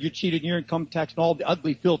 Here, you cheated in your income tax and all the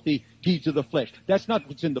ugly, filthy deeds of the flesh. That's not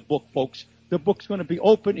what's in the book, folks. The book's going to be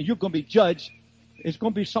open and you're going to be judged. It's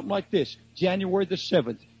going to be something like this. January the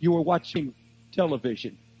 7th, you were watching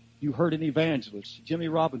television. You heard an evangelist, Jimmy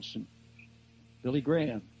Robinson, Billy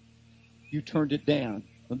Graham. You turned it down.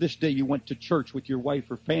 On this day, you went to church with your wife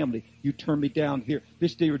or family. You turned me down here.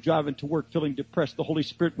 This day, you're driving to work feeling depressed. The Holy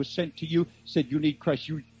Spirit was sent to you, said you need Christ.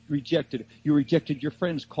 You rejected it. You rejected your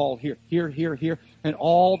friend's call here, and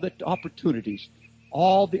all the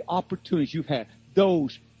opportunities you've had.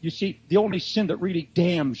 Those, you see, the only sin that really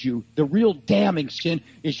damns you, the real damning sin,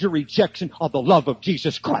 is your rejection of the love of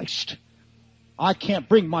Jesus Christ. I can't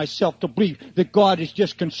bring myself to believe that God is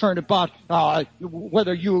just concerned about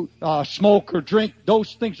whether you smoke or drink.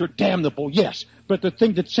 Those things are damnable, yes. But the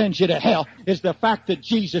thing that sends you to hell is the fact that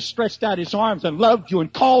Jesus stretched out his arms and loved you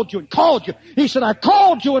and called you and called you. He said, I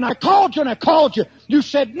called you and I called you and I called you. You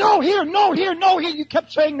said, no here, no here, no here. You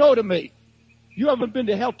kept saying no to me. You haven't been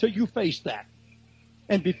to hell till you face that.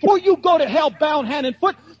 And before you go to hell bound hand and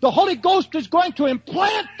foot, the Holy Ghost is going to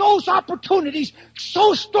implant those opportunities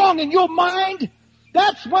so strong in your mind,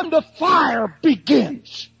 that's when the fire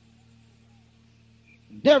begins.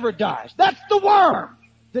 Never dies. That's the worm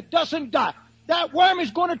that doesn't die. That worm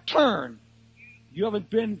is going to turn. You haven't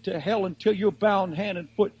been to hell until you're bound hand and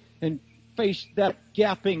foot and face that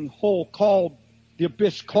gaping hole called the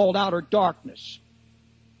abyss, called outer darkness.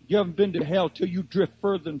 You haven't been to hell till you drift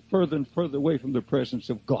further and further and further away from the presence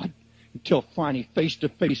of God, until finally face to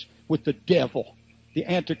face with the devil, the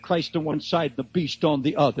Antichrist on one side, the beast on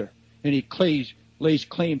the other, and he lays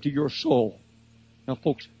claim to your soul. Now,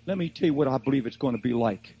 folks, let me tell you what I believe it's going to be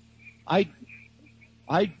like.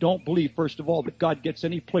 I don't believe, first of all, that God gets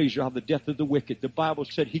any pleasure out of the death of the wicked. The Bible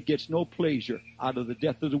said he gets no pleasure out of the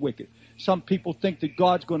death of the wicked. Some people think that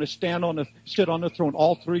God's going to sit on the throne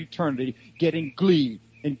all through eternity, getting glee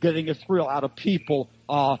and getting a thrill out of people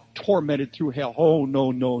tormented through hell. Oh,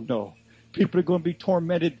 no, no, no. People are going to be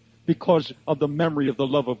tormented because of the memory of the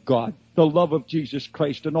love of God, the love of Jesus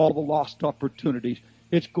Christ, and all the lost opportunities.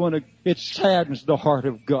 It saddens the heart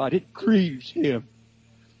of God. It grieves him.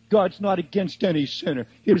 God's not against any sinner.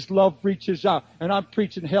 His love reaches out. And I'm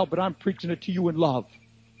preaching hell, but I'm preaching it to you in love.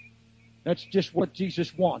 That's just what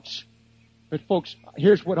Jesus wants. But folks,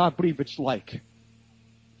 here's what I believe it's like.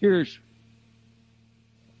 Here's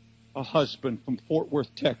a husband from Fort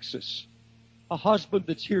Worth, Texas. A husband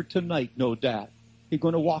that's here tonight, no doubt. He's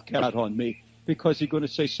going to walk out on me because he's going to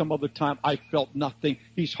say some other time, I felt nothing.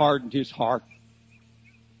 He's hardened his heart.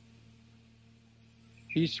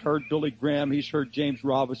 He's heard Billy Graham. He's heard James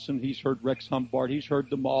Robinson. He's heard Rex Humbard. He's heard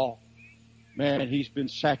them all. Man, he's been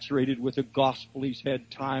saturated with the gospel. He's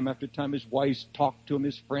had time after time. His wife's talked to him.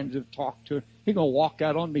 His friends have talked to him. He's going to walk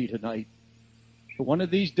out on me tonight. But one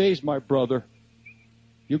of these days, my brother,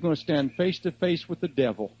 you're going to stand face to face with the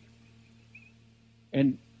devil.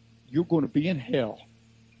 And you're going to be in hell.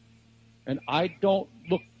 And I don't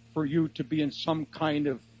look for you to be in some kind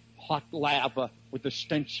of hot lava with the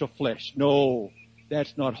stench of flesh. No,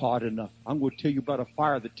 that's not hot enough. I'm going to tell you about a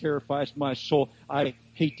fire that terrifies my soul. I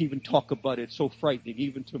hate to even talk about it. It's so frightening,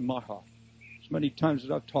 even to my heart. As many times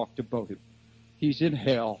as I've talked about him. He's in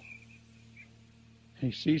hell.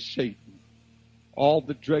 He sees Satan. All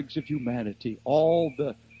the dregs of humanity. All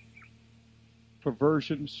the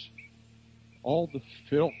perversions. All the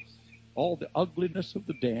filth. All the ugliness of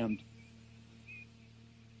the damned.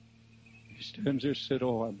 He stands there and said,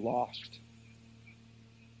 oh, I'm lost.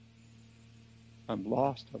 I'm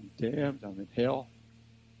lost, I'm damned, I'm in hell.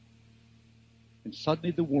 And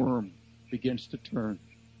suddenly the worm begins to turn.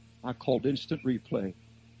 I called instant replay.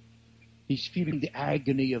 He's feeling the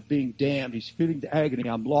agony of being damned. He's feeling the agony.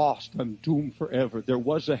 I'm lost, I'm doomed forever. There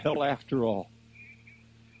was a hell after all.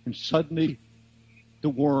 And suddenly the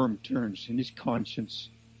worm turns in his conscience.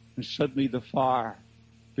 And suddenly the fire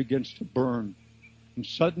begins to burn. And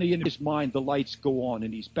suddenly in his mind the lights go on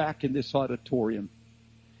and he's back in this auditorium.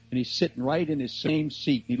 And he's sitting right in his same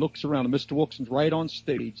seat. He looks around, and Mr. Wilkerson's right on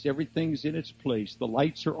stage. Everything's in its place. The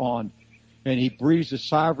lights are on. And he breathes a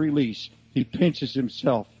sigh of release. He pinches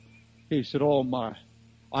himself. He said, oh, my,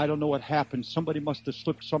 I don't know what happened. Somebody must have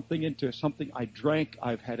slipped something into something I drank.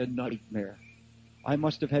 I've had a nightmare. I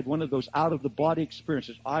must have had one of those out-of-the-body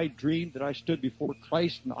experiences. I dreamed that I stood before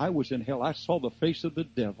Christ, and I was in hell. I saw the face of the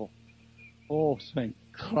devil. Oh, thank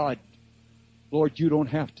God. Lord, you don't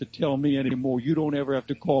have to tell me anymore. You don't ever have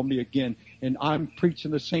to call me again. And I'm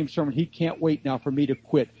preaching the same sermon. He can't wait now for me to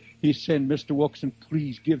quit. He's saying, Mr. Wilkerson,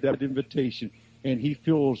 please give that invitation. And he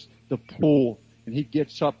feels the pull. And he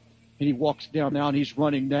gets up and he walks down now and he's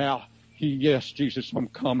running now. Yes, Jesus, I'm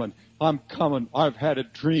coming. I'm coming. I've had a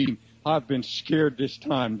dream. I've been scared this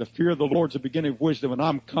time. The fear of the Lord's the beginning of wisdom, and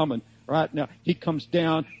I'm coming right now. He comes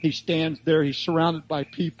down. He stands there. He's surrounded by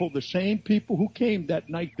people, the same people who came that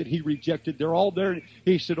night that he rejected. They're all there.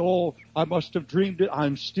 He said, oh, I must have dreamed it.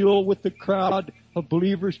 I'm still with the crowd of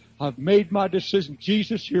believers. I've made my decision.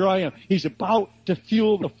 Jesus, here I am. He's about to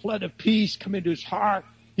feel the flood of peace come into his heart.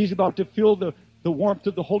 He's about to feel the warmth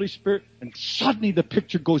of the Holy Spirit, and suddenly the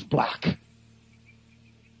picture goes black.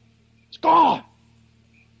 It's gone.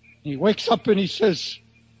 He wakes up and he says,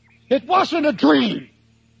 it wasn't a dream.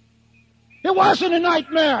 It wasn't a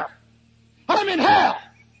nightmare. I'm in hell.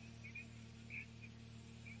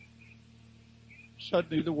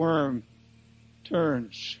 Suddenly the worm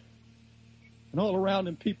turns. And all around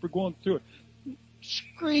him people are going through it,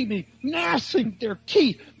 screaming, gnashing their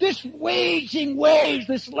teeth. This waging waves,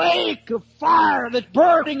 this lake of fire that's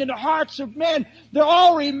burning in the hearts of men. They're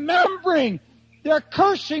all remembering. They're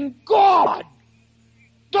cursing God.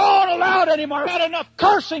 Don't allow it anymore. I've had enough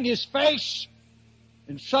cursing his face.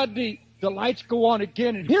 And suddenly the lights go on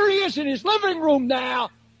again. And here he is in his living room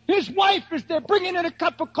now. His wife is there bringing in a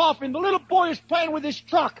cup of coffee. And the little boy is playing with his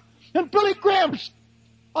truck. And Billy Graham's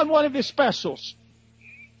on one of his specials.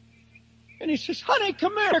 And he says, honey,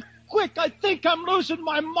 come here quick. I think I'm losing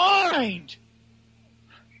my mind.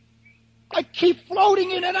 I keep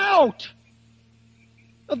floating in and out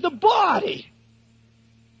of the body.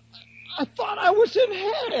 I thought I was in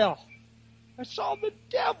hell. I saw the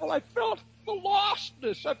devil. I felt the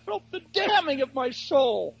lostness. I felt the damning of my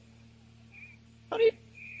soul. And he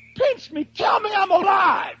pinched me. Tell me I'm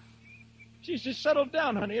alive. Jesus, settle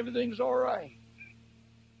down, honey. Everything's all right.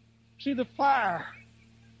 See, the fire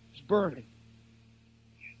is burning.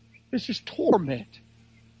 This is torment.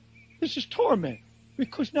 This is torment.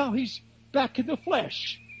 Because now he's back in the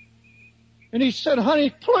flesh. And he said, honey,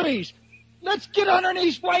 please, let's get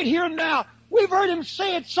underneath right here now. We've heard him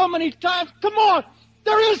say it so many times. Come on.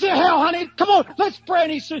 There is a hell, honey. Come on. Let's pray.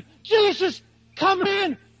 And he said, Jesus, come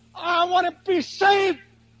in. I want to be saved.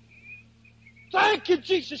 Thank you,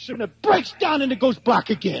 Jesus. And it breaks down and it goes black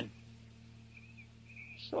again.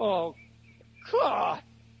 So, God,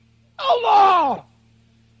 how long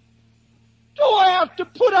do I have to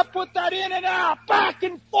put up with that in and out, back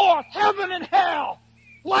and forth, heaven and hell,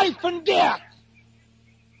 life and death?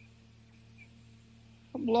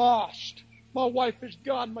 I'm lost. My wife is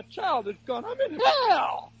gone. My child is gone. I'm in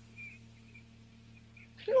hell.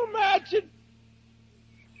 Can you imagine?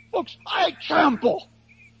 Folks, I tremble.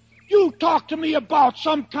 You talk to me about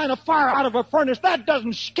some kind of fire out of a furnace. That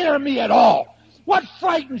doesn't scare me at all. What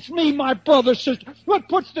frightens me, my brother, sister, what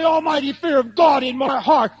puts the almighty fear of God in my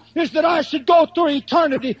heart is that I should go through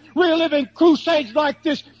eternity reliving crusades like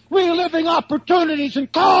this, reliving opportunities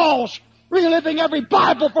and calls, reliving every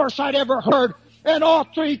Bible verse I'd ever heard, and all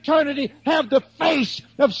through eternity have the face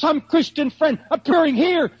of some Christian friend appearing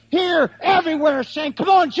here, everywhere, saying, come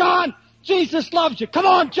on, John, Jesus loves you. Come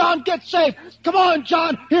on, John, get saved. Come on,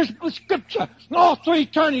 John, here's the scripture. All through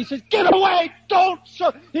eternity, he says, get away, don't.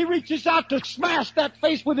 So he reaches out to smash that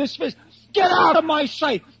face with his fist. Get out of my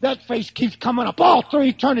sight. That face keeps coming up all through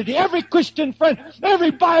eternity. Every Christian friend,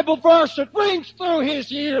 every Bible verse, it rings through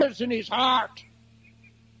his ears and his heart.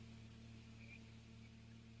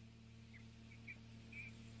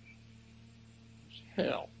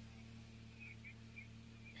 Hell.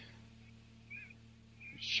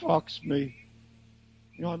 It shocks me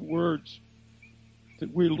beyond words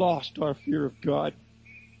that we lost our fear of God.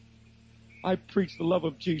 I preach the love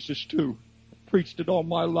of Jesus too. I preached it all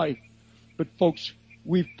my life. But folks,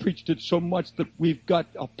 we've preached it so much that we've got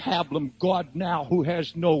a pablum God now who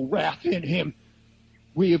has no wrath in him.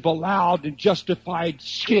 We have allowed and justified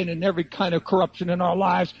sin and every kind of corruption in our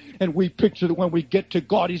lives. And we picture that when we get to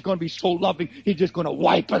God, he's going to be so loving, he's just going to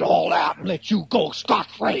wipe it all out and let you go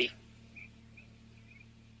scot-free.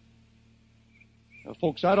 Now,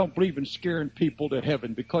 folks, I don't believe in scaring people to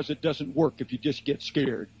heaven because it doesn't work if you just get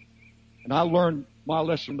scared. And I learned my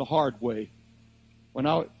lesson the hard way. When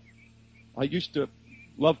I used to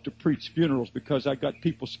love to preach funerals because I got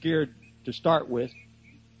people scared to start with.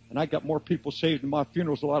 And I got more people saved in my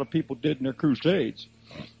funerals than a lot of people did in their crusades.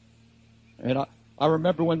 And I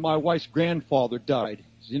remember when my wife's grandfather died.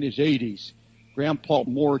 He was in his 80s. Grandpa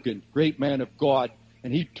Morgan, great man of God.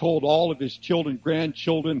 And he told all of his children,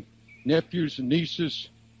 grandchildren, nephews and nieces,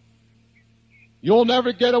 You'll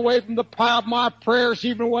never get away from the power of my prayers.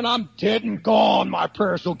 Even when I'm dead and gone, my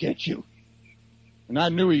prayers will get you. And I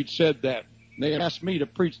knew he'd said that. They asked me to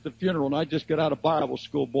preach the funeral, and I just got out of Bible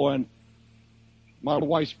school, boy, and my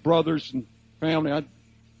wife's brothers and family,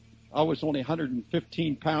 I was only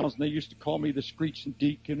 115 pounds, and they used to call me the screeching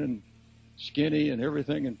deacon and skinny and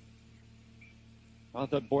everything, and I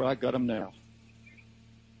thought, boy, I got him now.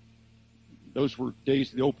 Those were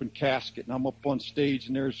days of the open casket, and I'm up on stage,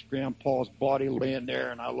 and there's Grandpa's body laying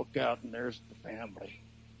there, and I look out, and there's the family.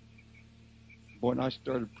 Boy, and I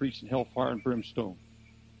started preaching hellfire and brimstone.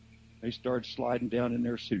 They started sliding down in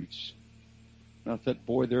their suits. And I thought,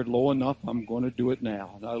 boy, they're low enough, I'm going to do it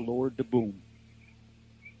now. And I lowered the boom.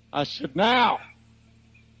 I said, now,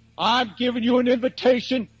 I'm giving you an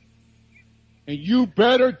invitation, and you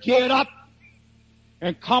better get up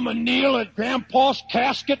and come and kneel at Grandpa's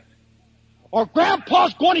casket, or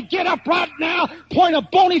Grandpa's going to get up right now, point a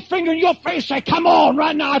bony finger in your face, say, come on,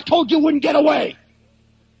 right now, I told you wouldn't get away.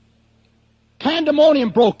 Pandemonium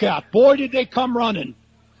broke out. Boy, did they come running.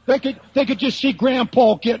 They could just see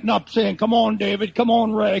Grandpa getting up saying, come on, David, come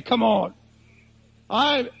on, Ray, come on.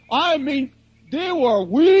 I mean, they were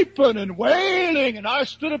weeping and wailing, and I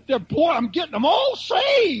stood up there, boy, I'm getting them all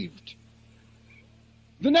saved.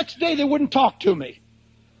 The next day, they wouldn't talk to me.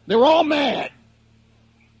 They were all mad.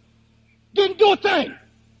 Didn't do a thing.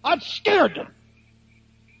 I'd scared them.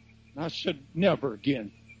 And I said, never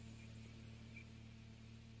again.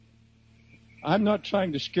 I'm not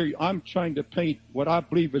trying to scare you. I'm trying to paint what I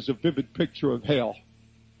believe is a vivid picture of hell.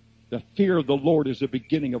 The fear of the Lord is the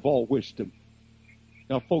beginning of all wisdom.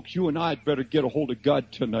 Now, folks, you and I had better get a hold of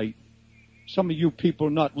God tonight. Some of you people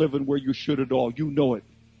are not living where you should at all. You know it.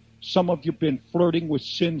 Some of you have been flirting with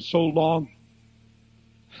sin so long.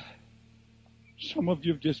 Some of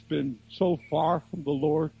you have just been so far from the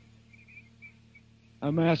Lord.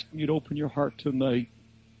 I'm asking you to open your heart tonight.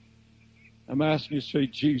 I'm asking you to say,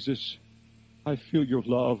 Jesus, I feel your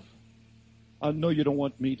love. I know you don't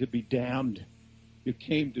want me to be damned. You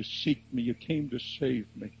came to seek me. You came to save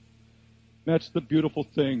me. That's the beautiful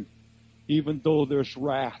thing. Even though there's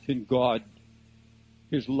wrath in God,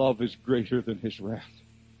 His love is greater than His wrath.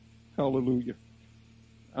 Hallelujah.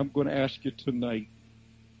 I'm going to ask you tonight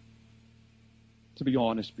to be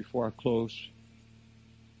honest before I close.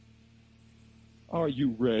 Are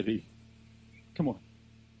you ready? Come on.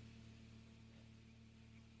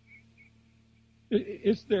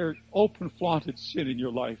 Is there open, flaunted sin in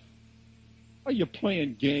your life? Are you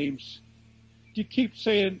playing games? Do you keep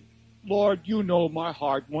saying, Lord, you know my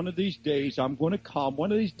heart. One of these days I'm going to come.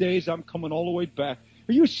 One of these days I'm coming all the way back.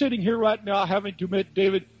 Are you sitting here right now having to admit,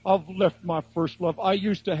 David, I've left my first love. I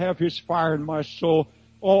used to have His fire in my soul.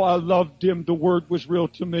 Oh, I loved Him. The Word was real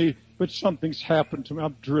to me. But something's happened to me.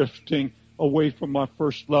 I'm drifting away from my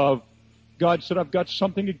first love. God said, I've got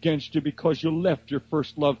something against you because you left your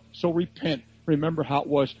first love. So repent. Remember how it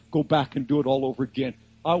was. Go back and do it all over again.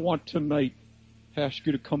 I want tonight to ask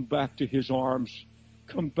you to come back to His arms.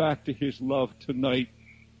 Come back to His love tonight.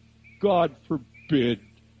 God forbid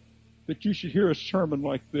that you should hear a sermon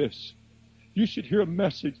like this. You should hear a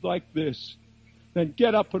message like this. Then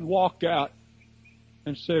get up and walk out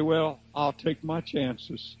and say, well, I'll take my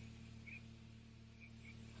chances.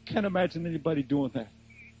 I can't imagine anybody doing that.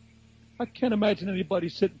 I can't imagine anybody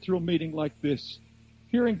sitting through a meeting like this,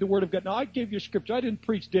 hearing the Word of God. Now, I gave you scripture. I didn't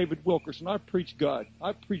preach David Wilkerson. I preached God.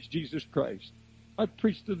 I preached Jesus Christ. I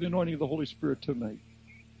preached the anointing of the Holy Spirit tonight.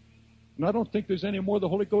 And I don't think there's any more the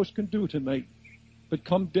Holy Ghost can do tonight but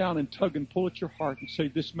come down and tug and pull at your heart and say,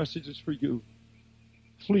 this message is for you.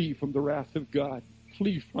 Flee from the wrath of God.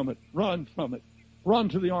 Flee from it. Run from it. Run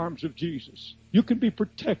to the arms of Jesus. You can be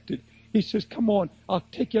protected. He says, come on, I'll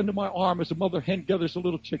take you under my arm as a mother hen gathers the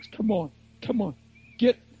little chicks. Come on, come on.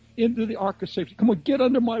 Get into the ark of safety. Come on, get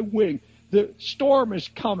under my wing. The storm is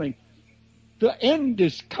coming. The end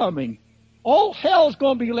is coming. All hell's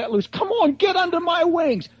going to be let loose. Come on, get under my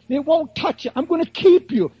wings. It won't touch you. I'm going to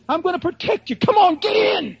keep you. I'm going to protect you. Come on, get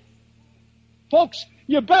in. Folks,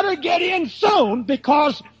 you better get in soon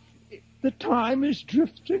because the time is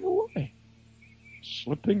drifting away.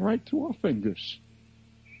 Slipping right through our fingers.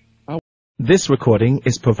 This recording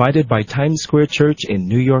is provided by Times Square Church in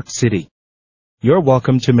New York City. You're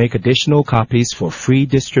welcome to make additional copies for free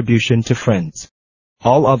distribution to friends.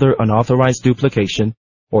 All other unauthorized duplication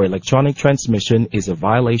or electronic transmission is a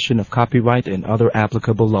violation of copyright and other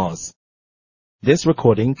applicable laws. This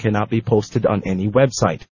recording cannot be posted on any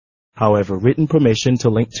website. However, written permission to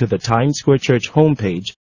link to the Times Square Church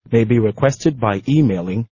homepage may be requested by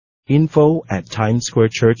emailing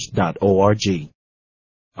info@timessquarechurch.org.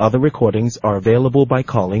 Other recordings are available by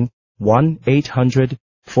calling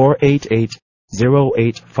 1-800-488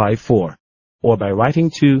 0854, or by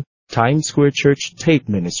writing to Times Square Church Tape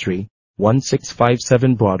Ministry,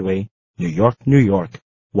 1657 Broadway, New York, New York,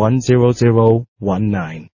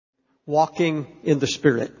 10019. Walking in the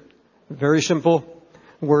Spirit. Very simple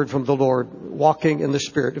word from the Lord. Walking in the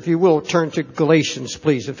Spirit. If you will, turn to Galatians,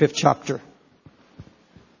 please, the 5th chapter.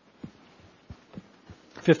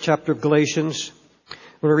 5th chapter of Galatians. I'm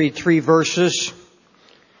going to read 3 verses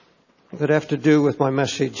that have to do with my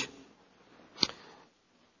message.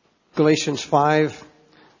 Galatians 5,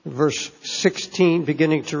 verse 16,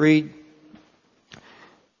 beginning to read.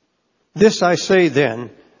 This I say then,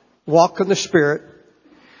 walk in the Spirit,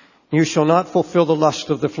 you shall not fulfill the lust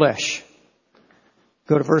of the flesh.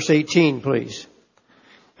 Go to verse 18, please.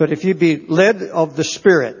 But if you be led of the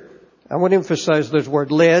Spirit, I want to emphasize this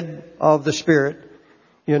word, led of the Spirit,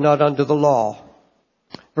 you're not under the law.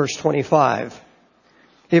 Verse 25.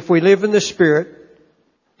 If we live in the Spirit,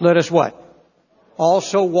 let us what?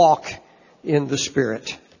 Also walk in the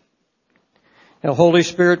Spirit. Now, Holy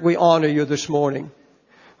Spirit, we honor you this morning.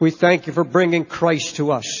 We thank you for bringing Christ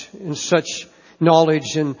to us in such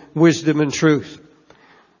knowledge and wisdom and truth.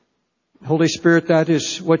 Holy Spirit, that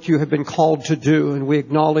is what you have been called to do, and we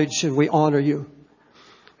acknowledge and we honor you.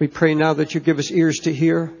 We pray now that you give us ears to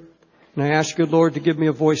hear, and I ask you, Lord, to give me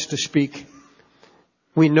a voice to speak.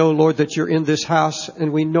 We know, Lord, that you're in this house,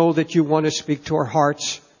 and we know that you want to speak to our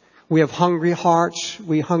hearts. We have hungry hearts.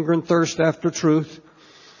 We hunger and thirst after truth.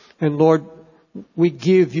 And Lord, we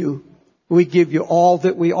give you all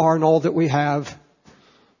that we are and all that we have.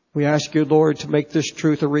 We ask you, Lord, to make this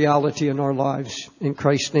truth a reality in our lives. In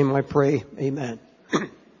Christ's name I pray. Amen.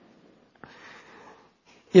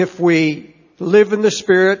 If we live in the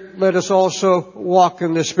Spirit, let us also walk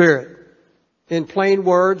in the Spirit. In plain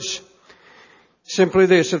words, simply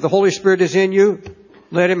this: if the Holy Spirit is in you,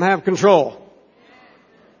 let Him have control.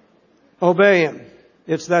 Obey Him.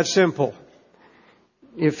 It's that simple.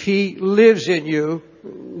 If He lives in you,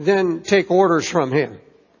 then take orders from Him.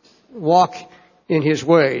 Walk in His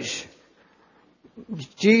ways.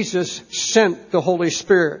 Jesus sent the Holy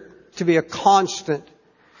Spirit to be a constant,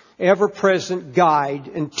 ever-present guide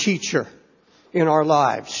and teacher in our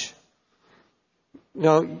lives.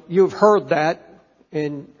 Now, you've heard that,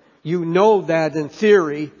 and you know that in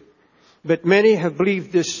theory, but many have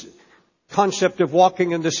believed this concept of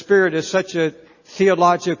walking in the Spirit is such a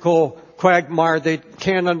theological quagmire they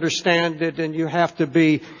can't understand it, and you have to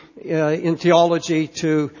be in theology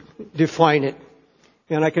to define it.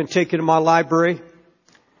 And I can take you to my library,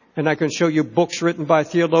 and I can show you books written by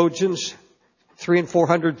theologians, 300 and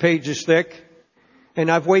 400 pages thick, and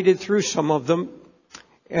I've waded through some of them,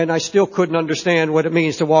 and I still couldn't understand what it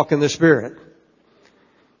means to walk in the Spirit.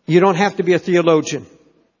 You don't have to be a theologian.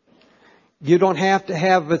 You don't have to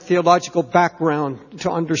have a theological background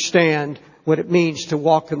to understand what it means to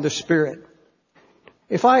walk in the Spirit.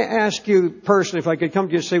 If I ask you personally, if I could come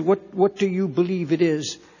to you and say, what do you believe it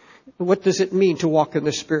is? What does it mean to walk in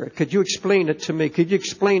the Spirit? Could you explain it to me? Could you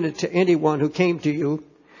explain it to anyone who came to you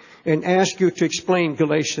and asked you to explain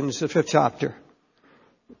Galatians, the 5th chapter?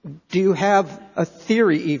 Do you have a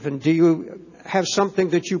theory even? Do you have something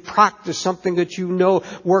that you practice, something that you know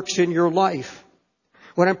works in your life?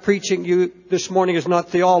 What I'm preaching you this morning is not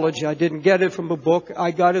theology. I didn't get it from a book.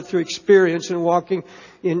 I got it through experience and walking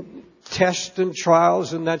in tests and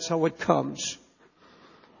trials, and that's how it comes.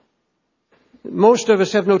 Most of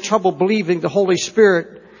us have no trouble believing the Holy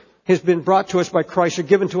Spirit has been brought to us by Christ or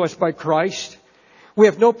given to us by Christ. We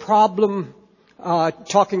have no problem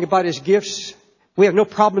talking about His gifts. We have no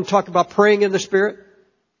problem talking about praying in the Spirit.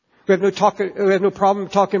 We have no problem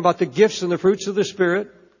talking about the gifts and the fruits of the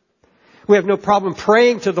Spirit. We have no problem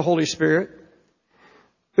praying to the Holy Spirit.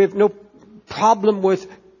 We have no problem with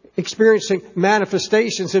experiencing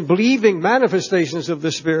manifestations and believing manifestations of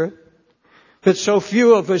the Spirit. But so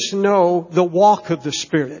few of us know the walk of the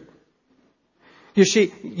Spirit. You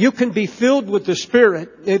see, you can be filled with the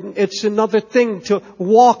Spirit. It's another thing to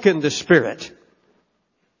walk in the Spirit.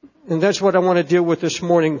 And that's what I want to deal with this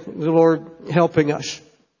morning, the Lord helping us.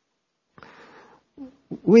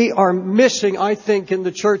 We are missing, I think, in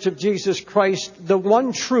the Church of Jesus Christ, the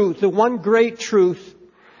one truth, the one great truth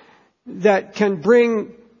that can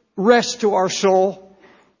bring rest to our soul.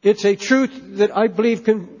 It's a truth that I believe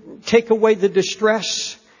can take away the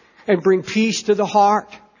distress and bring peace to the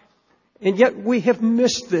heart. And yet we have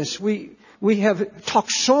missed this. We have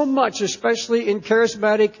talked so much, especially in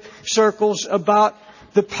charismatic circles, about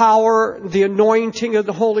the power, the anointing of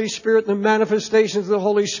the Holy Spirit, the manifestations of the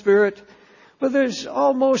Holy Spirit. But there's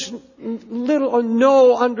almost little or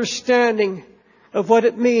no understanding of what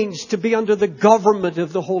it means to be under the government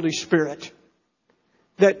of the Holy Spirit.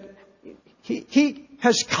 That He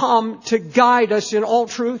has come to guide us in all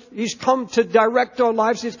truth. He's come to direct our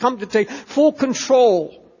lives. He's come to take full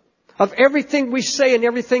control of everything we say and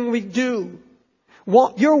everything we do.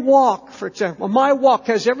 Your walk, for example, my walk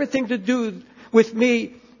has everything to do with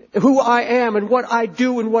me, who I am and what I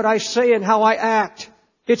do and what I say and how I act.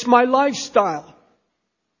 It's my lifestyle.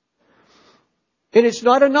 And it's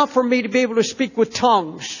not enough for me to be able to speak with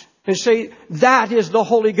tongues and say, that is the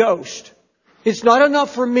Holy Ghost. It's not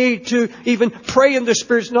enough for me to even pray in the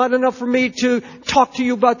Spirit. It's not enough for me to talk to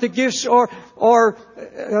you about the gifts or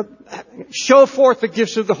show forth the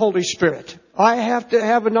gifts of the Holy Spirit. I have to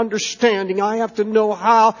have an understanding. I have to know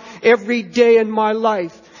how every day in my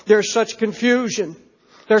life there's such confusion.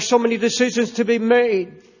 There's so many decisions to be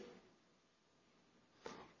made.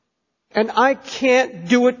 And I can't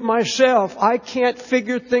do it myself. I can't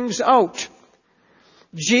figure things out.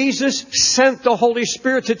 Jesus sent the Holy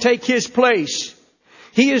Spirit to take His place.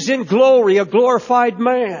 He is in glory, a glorified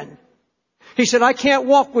man. He said, I can't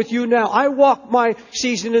walk with you now. I walk my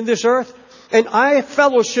season in this earth, and I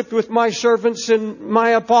fellowshiped with my servants and my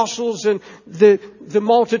apostles and the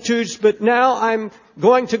multitudes, but now I'm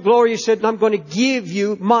going to glory. He said, and I'm going to give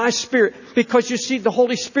you my Spirit. Because you see, the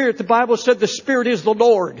Holy Spirit, the Bible said the Spirit is the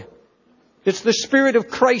Lord. It's the Spirit of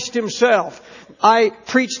Christ Himself. I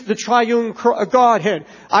preach the triune Godhead.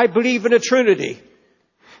 I believe in a Trinity.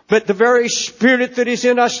 But the very Spirit that is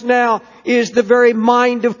in us now is the very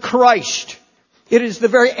mind of Christ. It is the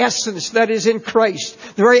very essence that is in Christ.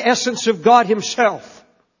 The very essence of God Himself.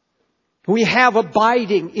 We have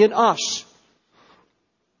abiding in us.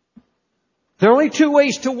 There are only two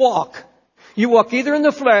ways to walk. You walk either in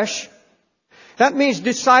the flesh. That means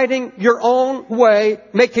deciding your own way,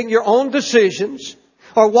 making your own decisions,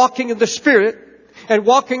 or walking in the Spirit. And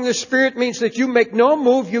walking in the Spirit means that you make no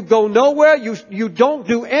move, you go nowhere, you don't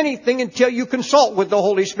do anything until you consult with the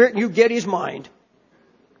Holy Spirit and you get His mind.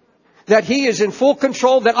 That He is in full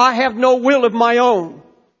control, that I have no will of my own.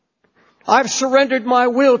 I've surrendered my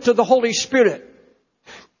will to the Holy Spirit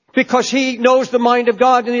because He knows the mind of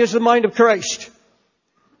God and He is the mind of Christ.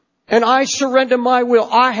 And I surrender my will.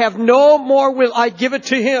 I have no more will. I give it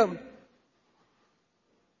to Him.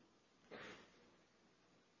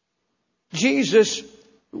 Jesus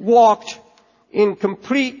walked in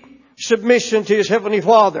complete submission to His Heavenly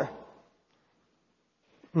Father.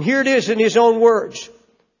 And here it is in His own words.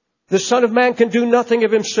 The Son of Man can do nothing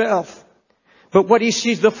of Himself, but what He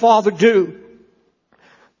sees the Father do.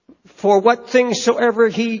 For what things soever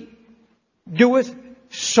He doeth,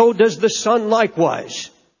 so does the Son likewise.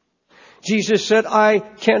 Jesus said, I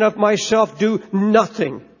can of myself do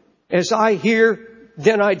nothing. As I hear,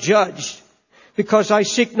 then I judge. Because I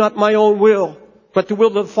seek not my own will, but the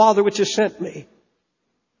will of the Father which has sent me.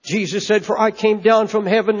 Jesus said, for I came down from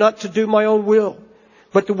heaven not to do my own will,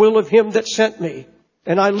 but the will of Him that sent me.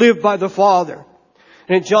 And I live by the Father.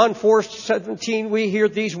 And in John 4:17 we hear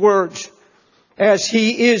these words, as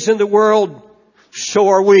He is in the world, so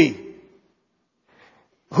are we.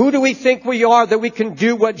 Who do we think we are that we can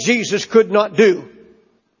do what Jesus could not do?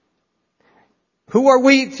 Who are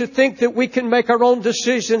we to think that we can make our own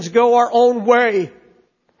decisions, go our own way?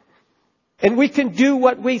 And we can do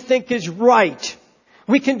what we think is right.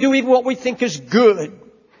 We can do even what we think is good.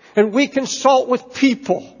 And we consult with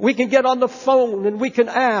people. We can get on the phone and we can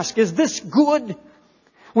ask, is this good?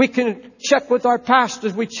 We can check with our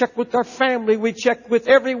pastors. We check with our family. We check with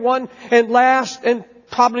everyone. And last and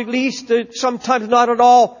probably least, sometimes not at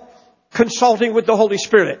all, consulting with the Holy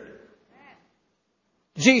Spirit.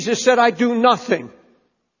 Jesus said, I do nothing.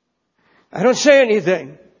 I don't say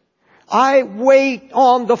anything. I wait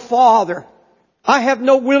on the Father. I have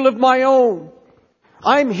no will of my own.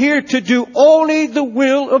 I'm here to do only the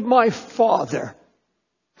will of my Father.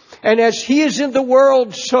 And as He is in the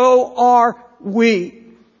world, so are we.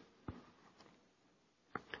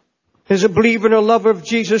 As a believer and a lover of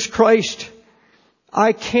Jesus Christ,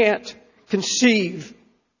 I can't conceive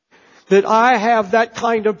that I have that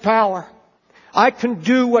kind of power. I can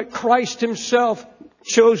do what Christ Himself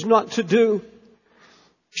chose not to do.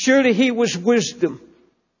 Surely He was wisdom.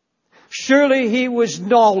 Surely He was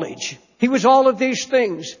knowledge. He was all of these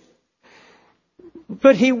things.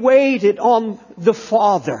 But He waited on the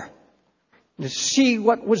Father to see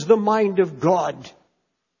what was the mind of God.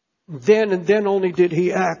 Then and then only did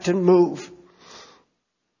He act and move.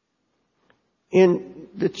 In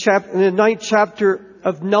the 9th chapter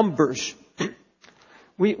of Numbers,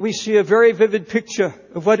 we see a very vivid picture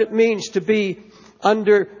of what it means to be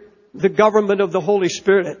under the government of the Holy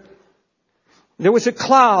Spirit. There was a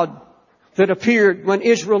cloud that appeared when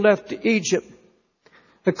Israel left Egypt.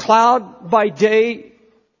 The cloud by day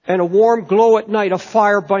and a warm glow at night, a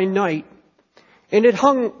fire by night. And it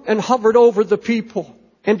hung and hovered over the people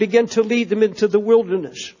and began to lead them into the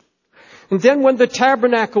wilderness. And then when the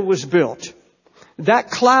tabernacle was built,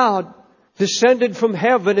 that cloud descended from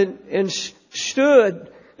heaven and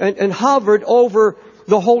stood and hovered over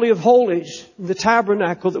the Holy of Holies, the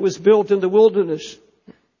tabernacle that was built in the wilderness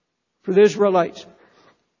for the Israelites.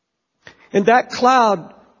 And that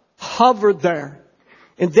cloud hovered there.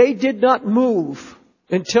 And they did not move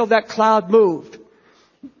until that cloud moved.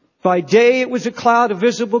 By day it was a cloud, a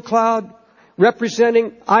visible cloud,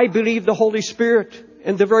 representing, I believe, the Holy Spirit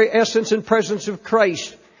and the very essence and presence of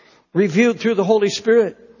Christ, revealed through the Holy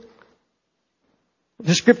Spirit.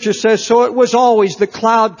 The Scripture says, so it was always, the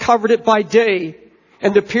cloud covered it by day,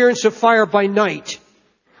 and the appearance of fire by night.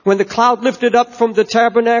 When the cloud lifted up from the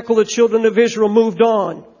tabernacle, the children of Israel moved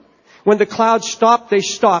on. When the cloud stopped.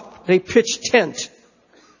 They pitched tent.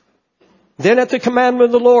 Then at the commandment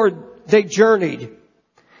of the Lord, they journeyed.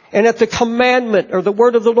 And at the commandment or the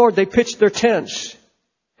word of the Lord, they pitched their tents.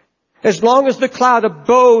 As long as the cloud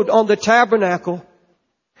abode on the tabernacle,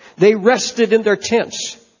 they rested in their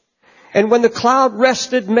tents. And when the cloud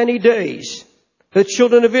rested many days, the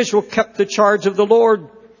children of Israel kept the charge of the Lord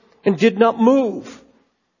and did not move.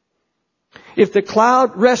 If the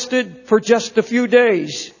cloud rested for just a few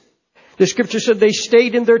days, the Scripture said they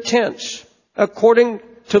stayed in their tents according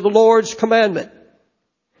to the Lord's commandment.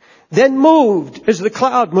 Then moved as the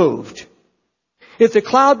cloud moved. If the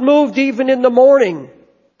cloud moved even in the morning,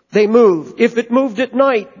 they moved. If it moved at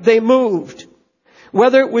night, they moved.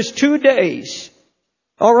 Whether it was 2 days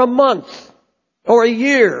or a month or a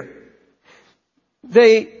year,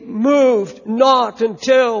 they moved not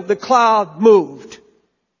until the cloud moved.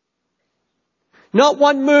 Not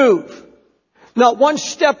one move. Not one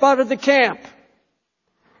step out of the camp.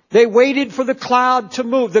 They waited for the cloud to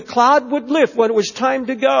move. The cloud would lift when it was time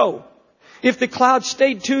to go. If the cloud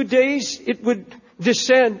stayed 2 days, it would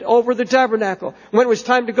descend over the tabernacle. When it was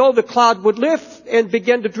time to go, the cloud would lift and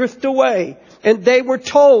begin to drift away. And they were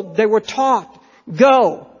taught,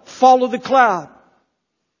 go, follow the cloud.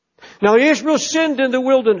 Now Israel sinned in the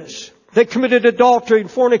wilderness. They committed adultery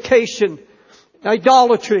and fornication,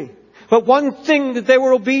 idolatry. But one thing that they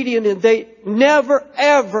were obedient in, they never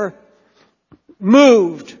ever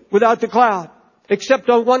moved without the cloud, except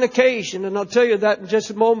on one occasion, and I'll tell you that in just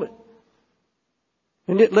a moment.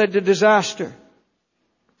 And it led to disaster.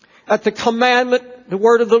 At the commandment, the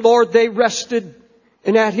word of the Lord, they rested,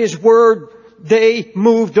 and at His word, they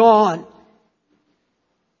moved on.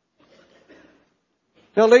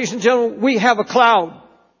 Now, ladies and gentlemen, we have a cloud.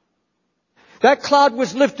 That cloud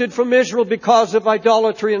was lifted from Israel because of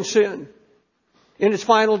idolatry and sin in its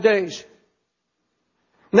final days.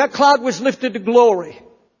 And that cloud was lifted to glory.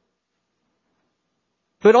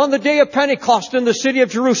 But on the day of Pentecost in the city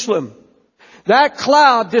of Jerusalem, that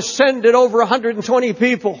cloud descended over 120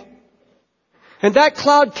 people. And that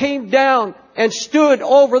cloud came down and stood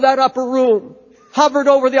over that upper room, hovered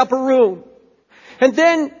over the upper room. And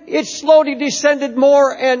then it slowly descended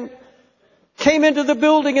more and came into the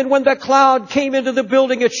building. And when that cloud came into the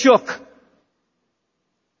building, it shook.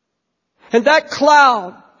 And that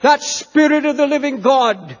cloud, that Spirit of the living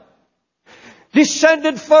God,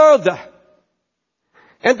 descended further.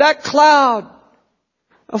 And that cloud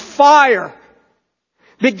of fire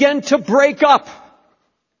began to break up.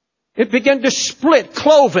 It began to split,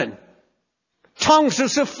 cloven. Tongues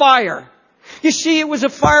as of fire. You see, it was a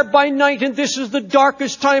fire by night, and this is the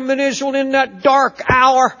darkest time in Israel. In that dark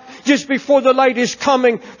hour, just before the light is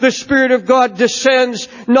coming, the Spirit of God descends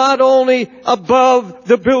not only above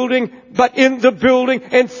the building, but in the building,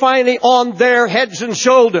 and finally on their heads and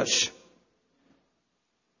shoulders.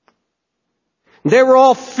 They were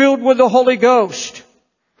all filled with the Holy Ghost.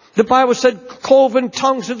 The Bible said cloven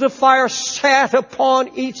tongues of the fire sat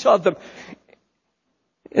upon each of them.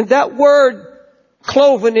 And that word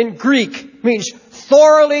cloven in Greek means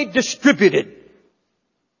thoroughly distributed.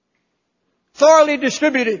 Thoroughly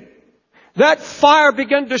distributed. That fire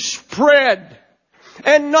began to spread.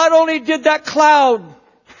 And not only did that cloud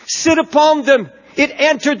sit upon them, it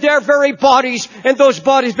entered their very bodies, and those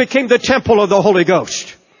bodies became the temple of the Holy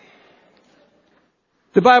Ghost.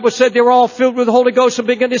 The Bible said they were all filled with the Holy Ghost and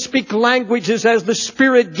began to speak languages as the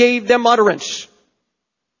Spirit gave them utterance.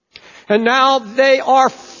 And now they are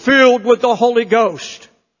filled with the Holy Ghost.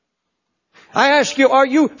 I ask you, are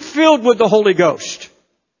you filled with the Holy Ghost?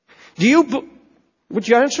 Would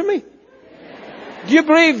you answer me? Do you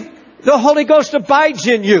believe the Holy Ghost abides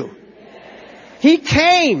in you? He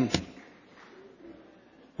came.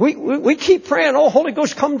 We keep praying, oh, Holy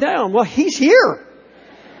Ghost, come down. Well, He's here.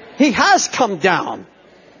 He has come down.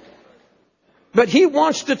 But He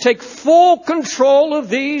wants to take full control of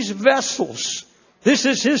these vessels This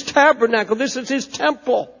is His tabernacle. This is His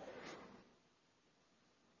temple.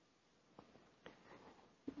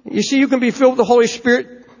 You see, you can be filled with the Holy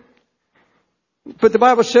Spirit, but the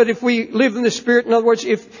Bible said if we live in the Spirit, in other words,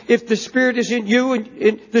 if the Spirit is in you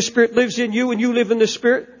and the Spirit lives in you and you live in the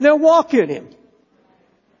Spirit, then walk in Him.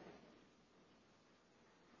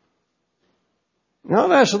 Now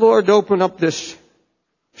I've asked the Lord to open up this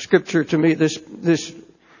scripture to me, this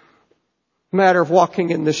matter of walking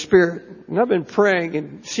in the Spirit. And I've been praying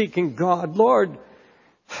and seeking God. Lord,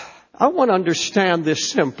 I want to understand this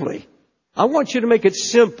simply. I want you to make it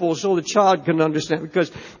simple so the child can understand, because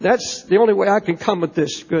that's the only way I can come at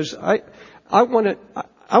this, because I want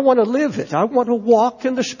to live it. I want to walk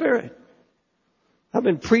in the Spirit. I've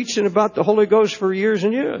been preaching about the Holy Ghost for years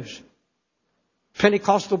and years.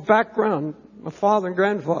 Pentecostal background, my father and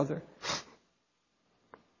grandfather.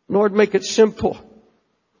 Lord, make it simple.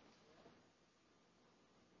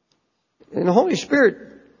 And the Holy Spirit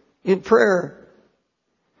in prayer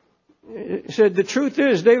said, the truth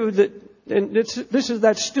is, David, that and this is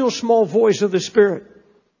that still small voice of the Spirit.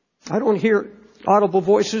 I don't hear audible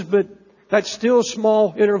voices, but that still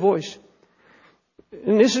small inner voice.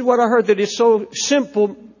 And this is what I heard, that it's so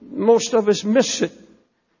simple, most of us miss it.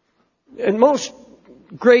 And most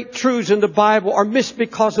great truths in the Bible are missed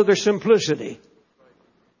because of their simplicity.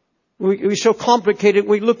 We're so complicated.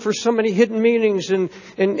 We look for so many hidden meanings and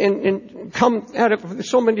come at it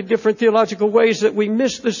so many different theological ways that we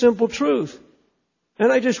miss the simple truth.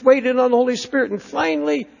 And I just waited on the Holy Spirit, and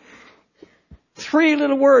finally 3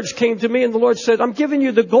 little words came to me, and the Lord said, I'm giving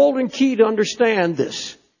you the golden key to understand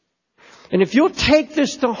this. And if you'll take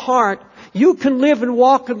this to heart, you can live and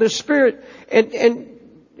walk in the Spirit, and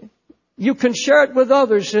you can share it with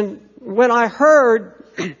others. And when I heard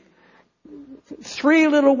 3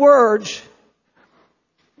 little words,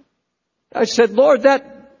 I said, Lord,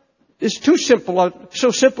 that is too simple. So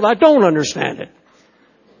simple, I don't understand it.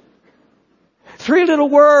 3 little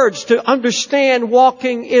words to understand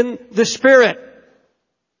walking in the Spirit.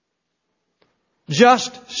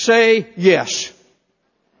 Just say yes.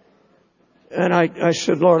 And I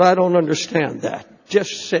said, Lord, I don't understand that.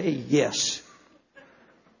 Just say yes.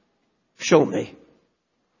 Show me.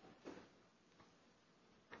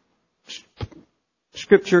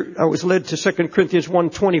 Scripture, I was led to 2 Corinthians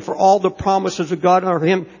 1:20. For all the promises of God are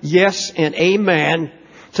Him, yes and amen,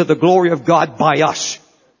 to the glory of God by us.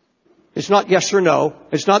 It's not yes or no.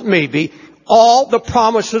 It's not maybe. All the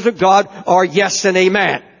promises of God are yes and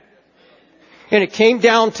amen. And it came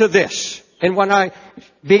down to this. And when I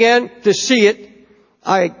began to see it,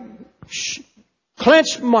 I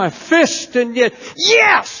clenched my fist and yet,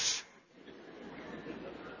 yes!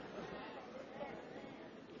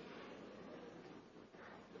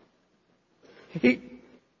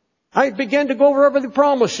 I began to go over the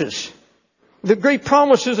promises. The great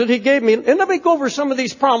promises that He gave me. And let me go over some of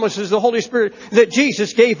these promises, the Holy Spirit, that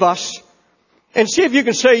Jesus gave us. And see if you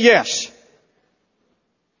can say yes.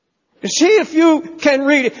 And see if you can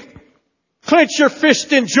read it. Clench your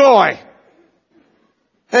fist in joy.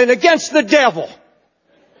 And against the devil.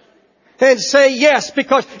 And say yes,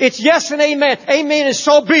 because it's yes and amen. Amen and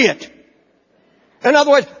so be it. In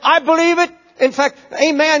other words, I believe it. In fact,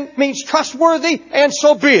 amen means trustworthy, and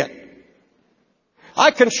so be it.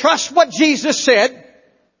 I can trust what Jesus said.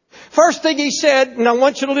 First thing He said, and I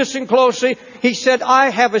want you to listen closely, He said,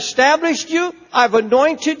 I have established you, I've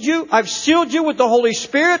anointed you, I've sealed you with the Holy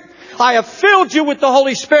Spirit, I have filled you with the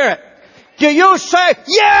Holy Spirit. Do you say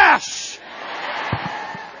yes?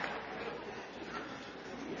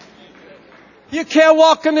 You can't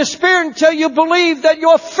walk in the Spirit until you believe that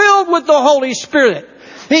you're filled with the Holy Spirit.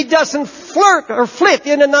 He doesn't flirt or flit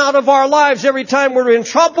in and out of our lives every time we're in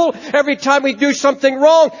trouble, every time we do something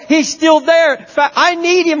wrong. He's still there. In fact, I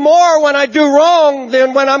need Him more when I do wrong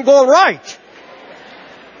than when I'm going right.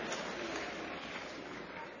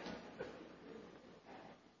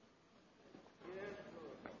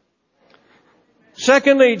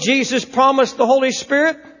 Secondly, Jesus promised the Holy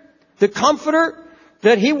Spirit, the Comforter,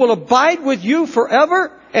 that He will abide with you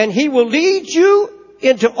forever, and He will lead you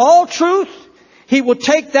into all truth. He will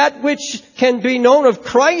take that which can be known of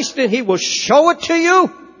Christ and He will show it to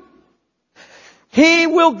you. He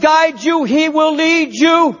will guide you. He will lead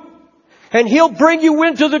you. And He'll bring you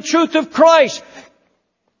into the truth of Christ.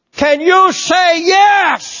 Can you say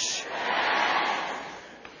yes?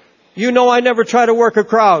 You know I never try to work a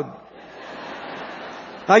crowd.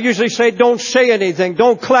 I usually say don't say anything.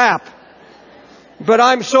 Don't clap. But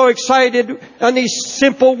I'm so excited on these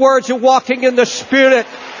simple words of walking in the Spirit.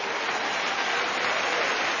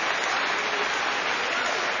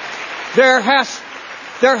 There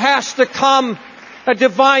has to come a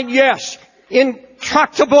divine yes. In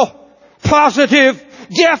intractable, positive,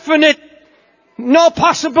 definite, no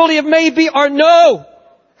possibility of maybe or no.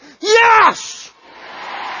 Yes!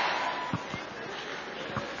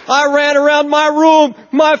 I ran around my room,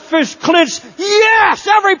 my fist clenched. Yes!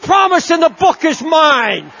 Every promise in the book is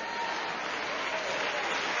mine.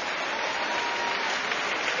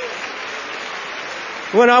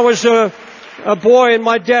 When I was a boy in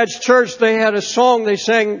my dad's church, they had a song they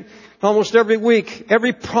sang almost every week.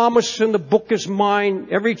 Every promise in the book is mine.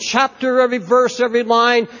 Every chapter, every verse, every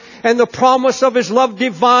line. And the promise of His love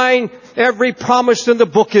divine. Every promise in the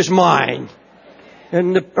book is mine.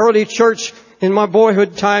 And the early church in my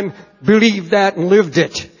boyhood time believed that and lived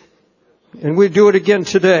it. And we do it again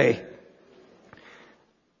today.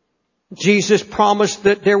 Jesus promised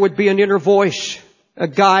that there would be an inner voice, a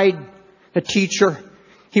guide, a teacher.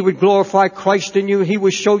 He would glorify Christ in you. He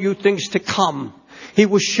would show you things to come. He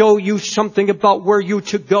will show you something about where you're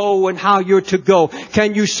to go and how you're to go.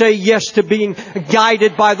 Can you say yes to being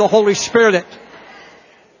guided by the Holy Spirit?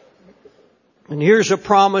 And here's a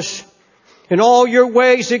promise. In all your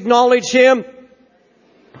ways acknowledge Him.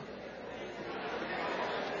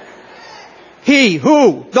 He,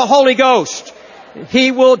 who? The Holy Ghost.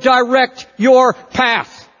 He will direct your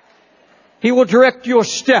path. He will direct your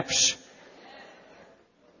steps.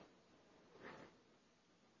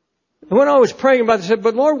 And when I was praying about this, I said,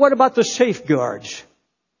 but Lord, what about the safeguards?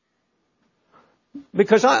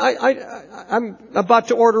 Because I'm about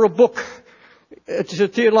to order a book. It's a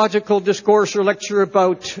theological discourse or lecture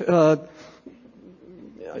about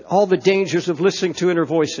all the dangers of listening to inner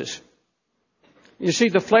voices. You see,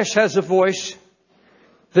 the flesh has a voice.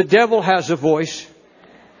 The devil has a voice.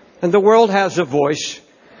 And the world has a voice.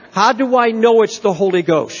 How do I know it's the Holy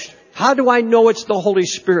Ghost? How do I know it's the Holy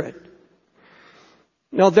Spirit?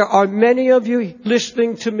 Now, there are many of you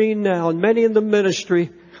listening to me now, and many in the ministry,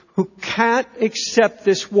 who can't accept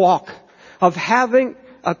this walk of having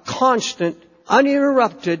a constant,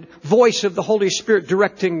 uninterrupted voice of the Holy Spirit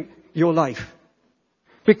directing your life.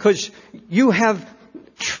 Because you have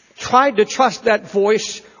tried to trust that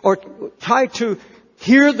voice or tried to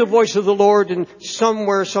hear the voice of the Lord, and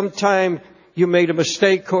somewhere, sometime, you made a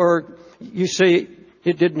mistake or you say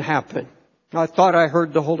it didn't happen. I thought I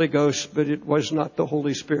heard the Holy Ghost, but it was not the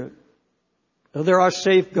Holy Spirit. Now, there are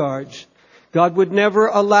safeguards. God would never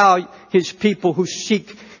allow His people who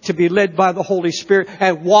seek to be led by the Holy Spirit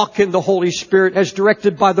and walk in the Holy Spirit as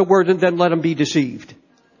directed by the Word and then let them be deceived.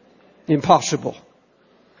 Impossible.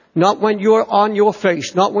 Not when you're on your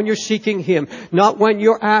face, not when you're seeking Him, not when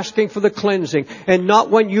you're asking for the cleansing, and not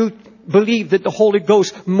when you believe that the Holy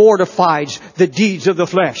Ghost mortifies the deeds of the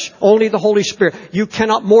flesh. Only the Holy Spirit. You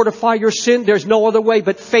cannot mortify your sin. There's no other way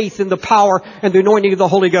but faith in the power and the anointing of the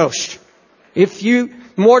Holy Ghost. If you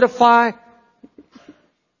mortify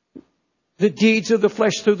the deeds of the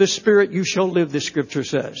flesh through the Spirit, you shall live, the Scripture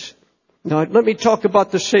says. Now, let me talk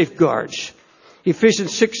about the safeguards.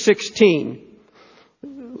 Ephesians 6:16.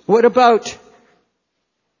 What about,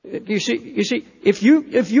 you see, if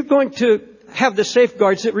you're going to have the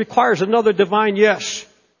safeguards, it requires another divine yes.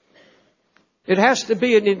 It has to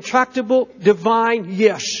be an intractable divine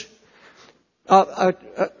yes. I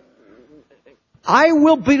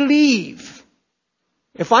will believe.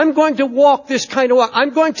 If I'm going to walk this kind of walk, I'm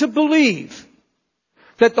going to believe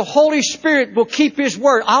that the Holy Spirit will keep His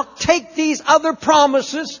word. I'll take these other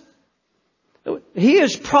promises. He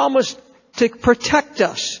has promised to protect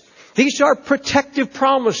us. These are protective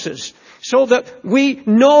promises so that we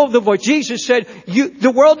know the voice. Jesus said,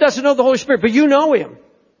 the world doesn't know the Holy Spirit, but you know Him.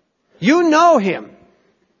 You know Him.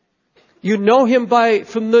 You know Him by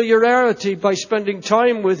familiarity, by spending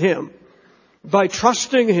time with Him, by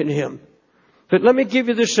trusting in Him. But let me give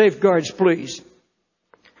you the safeguards, please.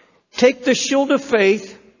 Take the shield of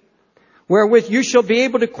faith, wherewith you shall be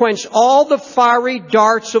able to quench all the fiery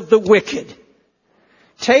darts of the wicked.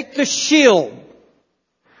 Take the shield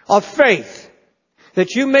of faith,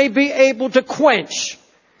 that you may be able to quench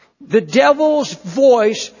the devil's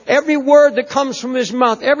voice, every word that comes from his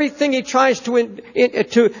mouth, everything he tries to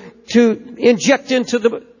inject into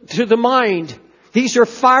the mind. These are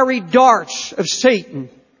fiery darts of Satan.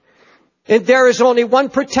 And there is only one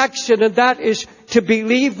protection, and that is to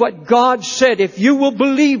believe what God said. If you will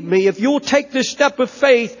believe me, if you will take this step of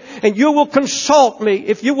faith, and you will consult me,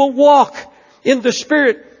 if you will walk in the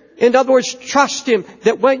Spirit, in other words, trust Him,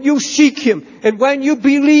 that when you seek Him, and when you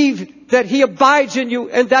believe that He abides in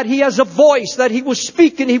you, and that He has a voice, that He will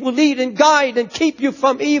speak and He will lead and guide and keep you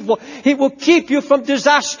from evil. He will keep you from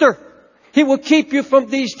disaster. He will keep you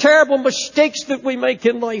from these terrible mistakes that we make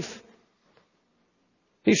in life.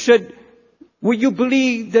 He said, Will you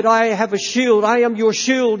believe that I have a shield? I am your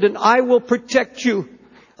shield, and I will protect you.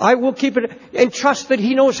 I will keep it, and trust that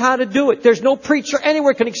He knows how to do it. There's no preacher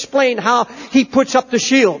anywhere can explain how He puts up the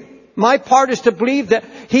shield. My part is to believe that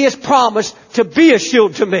He has promised to be a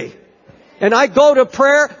shield to me. And I go to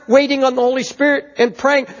prayer, waiting on the Holy Spirit and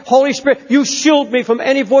praying, Holy Spirit, you shield me from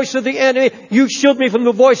any voice of the enemy. You shield me from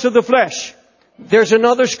the voice of the flesh. There's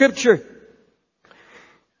another scripture.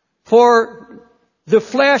 For the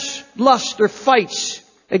flesh lusts or fights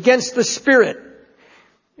against the Spirit.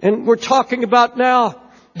 And we're talking about now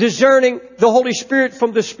discerning the Holy Spirit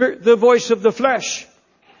from the voice of the flesh.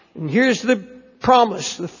 And here's the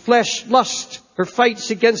promise. The flesh lusts or fights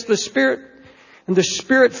against the Spirit. And the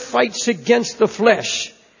Spirit fights against the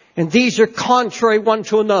flesh. And these are contrary one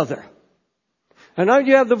to another. And now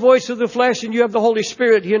you have the voice of the flesh and you have the Holy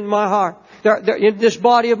Spirit in my heart. In this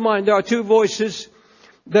body of mine, there are two voices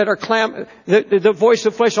that are the voice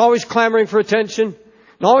of flesh always clamoring for attention.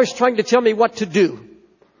 And always trying to tell me what to do.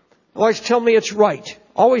 Always tell me it's right.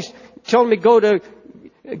 Always telling me go to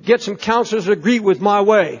get some counselors that agree with my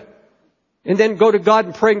way. And then go to God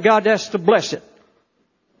and pray and God has to bless it.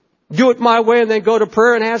 Do it my way and then go to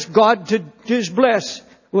prayer and ask God to just bless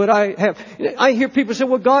what I have. I hear people say,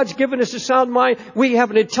 well, God's given us a sound mind. We have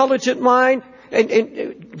an intelligent mind.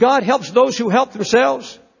 And God helps those who help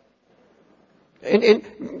themselves.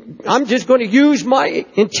 And I'm just going to use my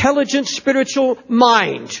intelligent spiritual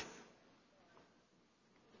mind.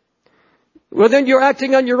 Well, then you're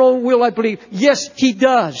acting on your own will, I believe. Yes, He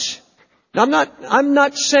does. Now, I'm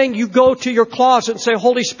not saying you go to your closet and say,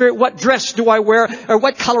 Holy Spirit, what dress do I wear or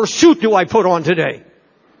what color suit do I put on today?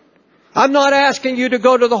 I'm not asking you to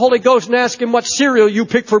go to the Holy Ghost and ask Him what cereal you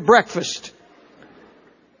pick for breakfast.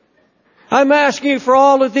 I'm asking you for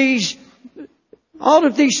all of these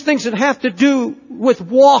things that have to do with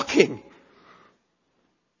walking.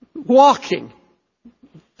 Walking.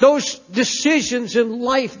 Those decisions in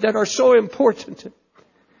life that are so important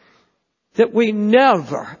that we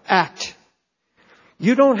never act.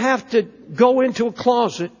 You don't have to go into a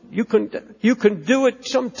closet. You can do it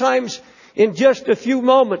sometimes in just a few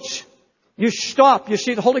moments. You stop. You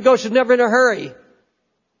see, the Holy Ghost is never in a hurry.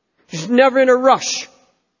 He's never in a rush.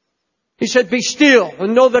 He said, be still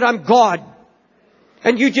and know that I'm God.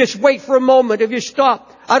 And you just wait for a moment. If you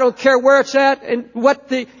stop, I don't care where it's at and what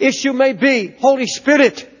the issue may be. Holy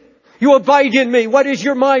Spirit, you abide in me. What is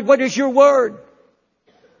your mind? What is your word?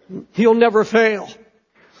 He'll never fail.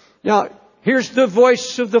 Now, here's the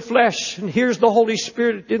voice of the flesh, and here's the Holy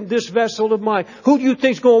Spirit in this vessel of mine. Who do you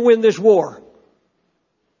think's going to win this war?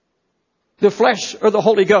 The flesh or the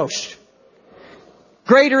Holy Ghost?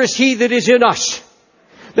 Greater is He that is in us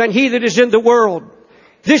than he that is in the world.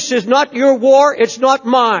 This is not your war. It's not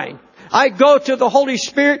mine. I go to the Holy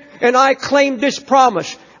Spirit and I claim this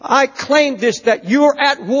promise. I claim this, that you're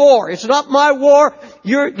at war. It's not my war.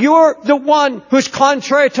 You're the one who's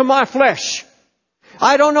contrary to my flesh.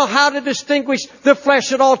 I don't know how to distinguish the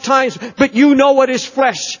flesh at all times, but you know what is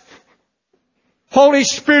flesh. Holy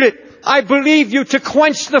Spirit, I believe you to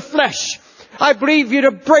quench the flesh. I believe you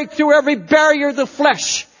to break through every barrier of the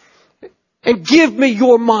flesh and give me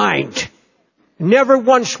your mind. Never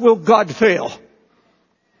once will God fail.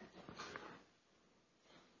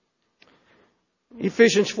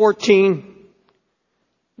 Ephesians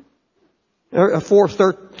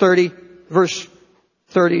 4:30, verse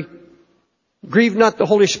 30. Grieve not the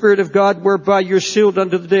Holy Spirit of God, whereby you're sealed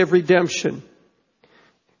unto the day of redemption.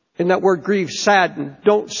 And that word grieve, sadden.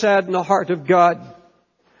 Don't sadden the heart of God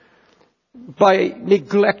by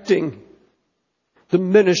neglecting the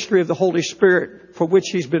ministry of the Holy Spirit for which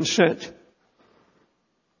He's been sent.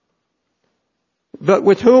 But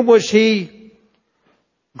with whom was He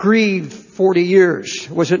grieved 40 years?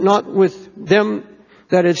 Was it not with them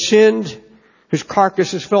that had sinned, whose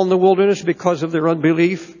carcasses fell in the wilderness because of their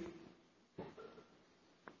unbelief?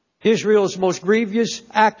 Israel's most grievous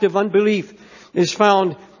act of unbelief is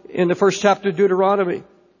found in the first chapter of Deuteronomy.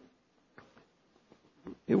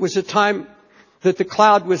 It was a time that the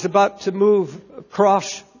cloud was about to move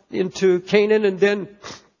across into Canaan, and then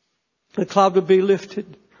the cloud would be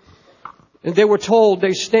lifted. And they were told,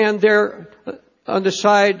 they stand there on the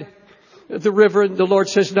side of the river, and the Lord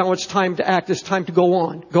says, now it's time to act. It's time to go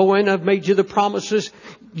on. Go in. I've made you the promises.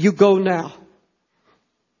 You go now.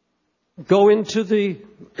 Go into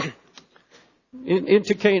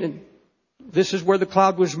into Canaan. This is where the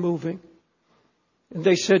cloud was moving. And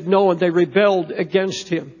they said no, and they rebelled against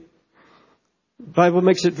Him. The Bible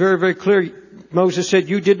makes it very, very clear. Moses said,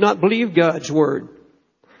 you did not believe God's word.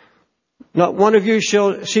 Not one of you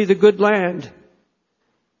shall see the good land.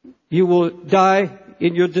 You will die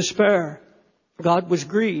in your despair. God was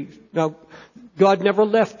grieved. Now, God never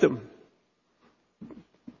left them.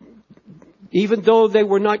 Even though they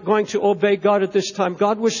were not going to obey God at this time,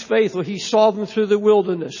 God was faithful. He saw them through the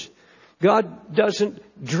wilderness. God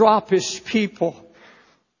doesn't drop His people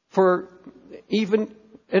for even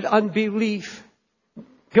an unbelief.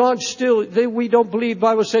 God still, we don't believe, the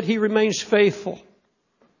Bible said He remains faithful.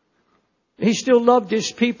 He still loved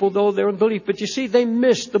His people, though they're unbelief. But you see, they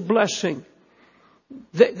missed the blessing.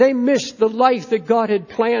 They missed the life that God had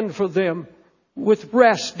planned for them with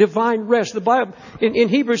rest, divine rest. The Bible in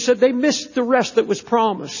Hebrews said they missed the rest that was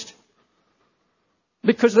promised.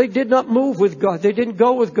 Because they did not move with God. They didn't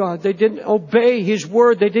go with God. They didn't obey His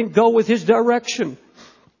word. They didn't go with His direction.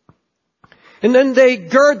 And then they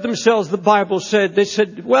gird themselves, the Bible said. They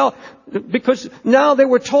said, well, because now they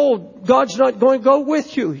were told, God's not going to go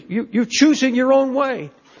with you. You're choosing your own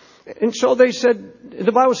way. And so they said,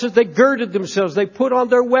 the Bible says they girded themselves. They put on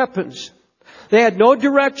their weapons. They had no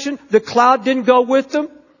direction. The cloud didn't go with them.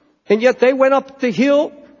 And yet they went up the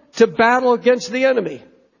hill to battle against the enemy.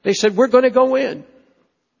 They said, we're going to go in.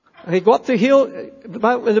 And they go up the hill. In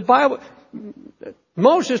the Bible,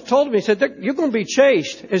 Moses told him, he said, you're going to be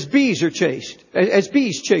chased as bees are chased. As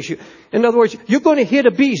bees chase you. In other words, you're going to hit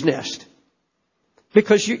a bee's nest.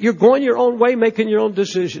 Because you're going your own way, making your own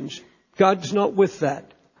decisions. God's not with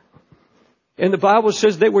that. And the Bible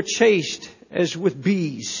says they were chased as with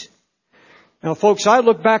bees. Now, folks, I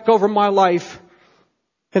look back over my life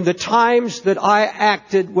and the times that I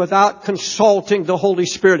acted without consulting the Holy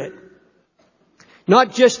Spirit.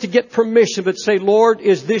 Not just to get permission, but say, Lord,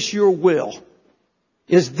 is this your will?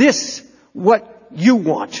 Is this what you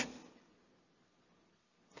want?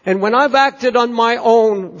 And when I've acted on my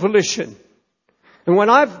own volition, and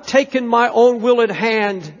when I've taken my own will at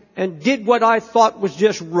hand and did what I thought was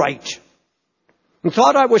just right, and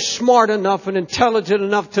thought I was smart enough and intelligent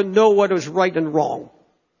enough to know what was right and wrong.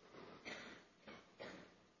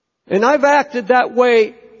 And I've acted that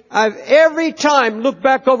way. I've every time looked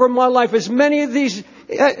back over my life, as many of these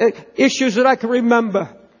issues that I can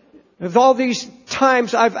remember. Of all these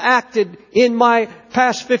times I've acted in my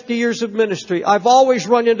past 50 years of ministry, I've always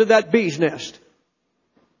run into that bee's nest.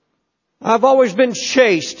 I've always been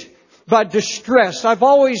chased by distress. I've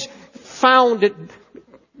always found it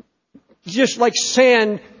just like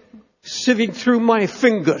sand sieving through my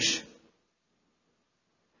fingers.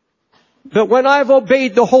 But when I've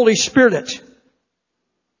obeyed the Holy Spirit,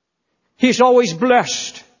 He's always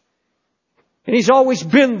blessed. And He's always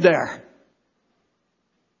been there.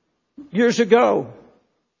 Years ago,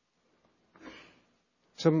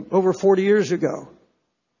 over 40 years ago,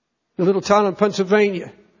 in a little town in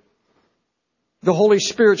Pennsylvania, the Holy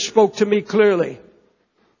Spirit spoke to me clearly.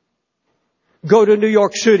 Go to New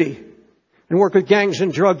York City and work with gangs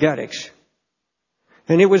and drug addicts.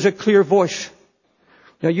 And it was a clear voice.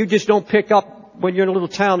 Now, you just don't pick up when you're in a little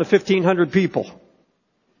town of 1,500 people.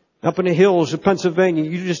 Up in the hills of Pennsylvania,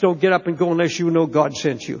 you just don't get up and go unless you know God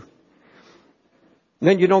sent you. And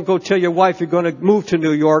then you don't go tell your wife you're going to move to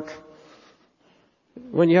New York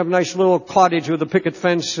when you have a nice little cottage with a picket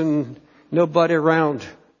fence and nobody around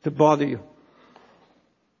to bother you.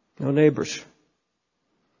 No neighbors.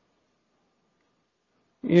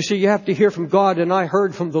 You see, you have to hear from God, and I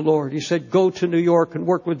heard from the Lord. He said, go to New York and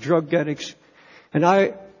work with drug addicts. And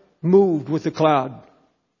I moved with the cloud.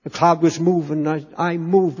 The cloud was moving. I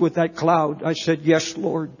moved with that cloud. I said, yes,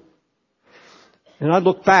 Lord. And I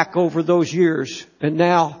look back over those years, and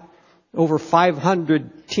now over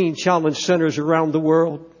 500 teen challenge centers around the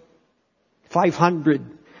world.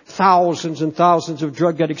 500. Thousands and thousands of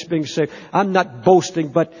drug addicts being saved. I'm not boasting,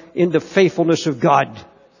 but in the faithfulness of God.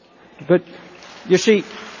 But you see,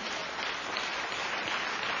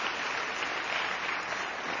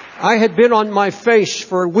 I had been on my face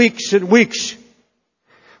for weeks and weeks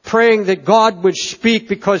praying that God would speak,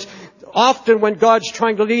 because often when God's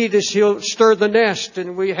trying to lead us, He'll stir the nest,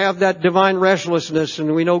 and we have that divine restlessness,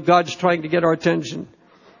 and we know God's trying to get our attention.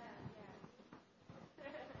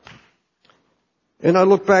 And I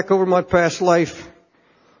look back over my past life,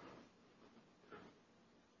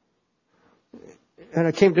 and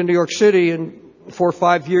I came to New York City, and 4 or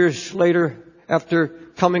 5 years later, after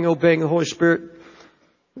coming, obeying the Holy Spirit,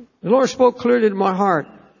 the Lord spoke clearly to my heart.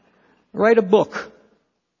 Write a book.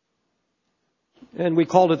 And we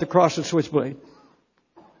called it The Cross and Switchblade.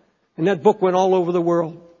 And that book went all over the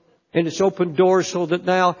world. And it's opened doors so that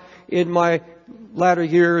now, in my latter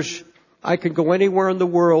years, I can go anywhere in the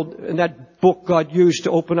world, and that book God used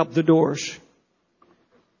to open up the doors.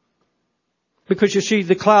 Because you see,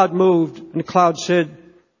 the cloud moved, and the cloud said,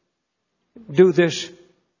 do this.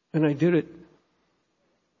 And I did it.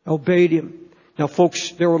 I obeyed Him. Now, folks,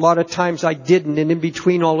 there were a lot of times I didn't, and in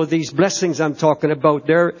between all of these blessings I'm talking about,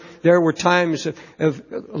 there were times of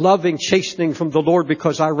loving, chastening from the Lord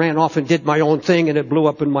because I ran off and did my own thing and it blew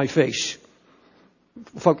up in my face.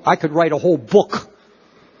 I could write a whole book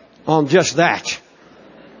on just that.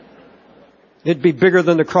 It'd be bigger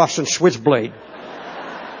than the cross and Switchblade.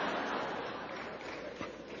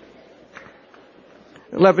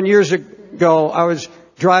 11 years ago, I was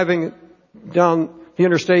driving down the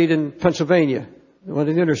interstate in Pennsylvania, one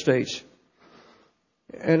of the interstates.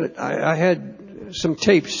 And I had some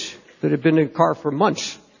tapes that had been in the car for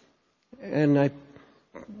months. And I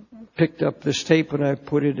picked up this tape and I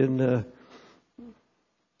put it in the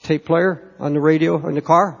tape player on the radio in the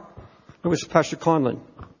car. It was Pastor Conlon.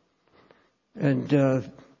 And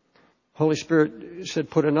Holy Spirit said,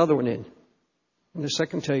 put another one in the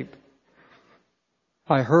second tape.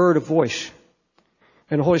 I heard a voice.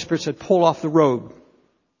 And the Holy Spirit said, pull off the road.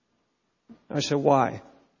 I said, why?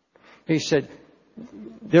 He said,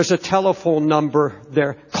 there's a telephone number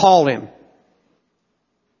there. Call him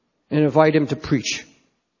and invite him to preach.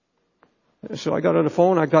 So I got on the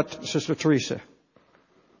phone. I got Sister Teresa.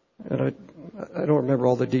 And I don't remember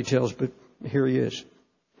all the details, but here he is.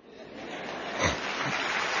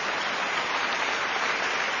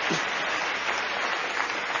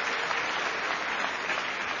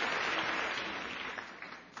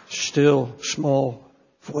 Still, small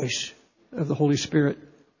voice of the Holy Spirit.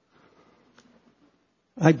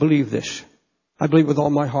 I believe this. I believe with all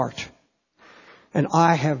my heart. And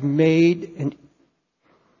I have made an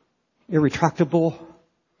irretractable,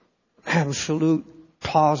 absolute,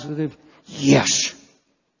 positive yes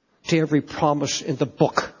to every promise in the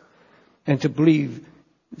book. And to believe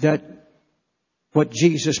that what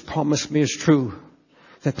Jesus promised me is true.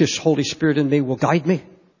 That this Holy Spirit in me will guide me.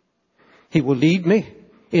 He will lead me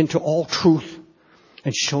into all truth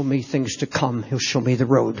and show me things to come. He'll show me the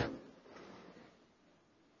road.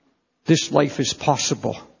 This life is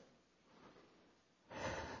possible.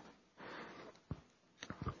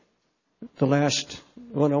 The last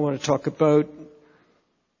one I want to talk about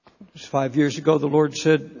is 5 years ago. The Lord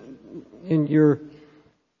said, in your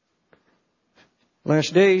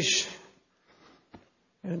last days,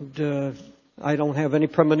 and I don't have any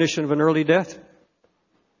premonition of an early death.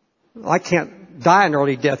 I can't die an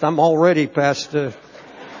early death. I'm already past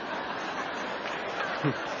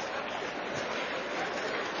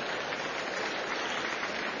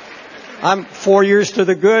I'm 4 years to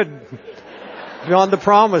the good, beyond the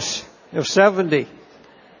promise of 70.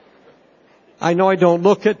 I know I don't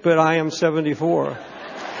look it, but I am 74.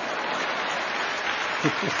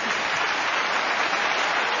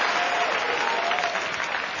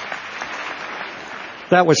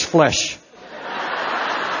 That was flesh.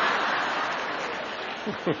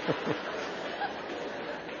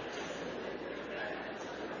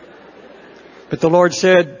 But the Lord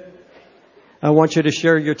said, I want you to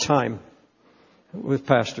share your time with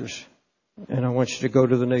pastors. And I want you to go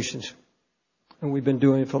to the nations. And we've been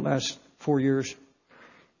doing it for the last 4 years.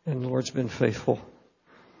 And the Lord's been faithful.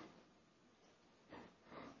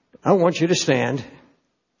 I want you to stand.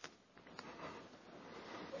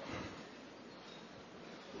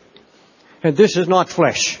 And this is not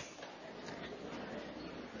flesh.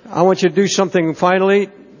 I want you to do something finally.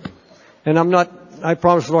 And I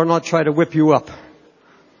promise the Lord, I'll not try to whip you up.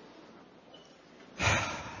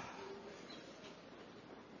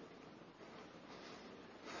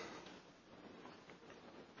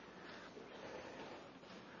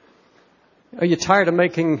 Are you tired of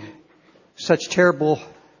making such terrible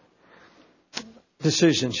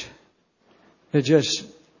decisions that just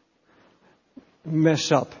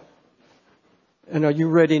mess up? And are you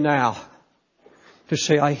ready now to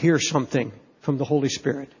say, I hear something from the Holy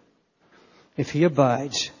Spirit? If He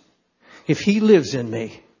abides, if He lives in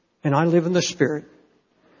me, and I live in the Spirit,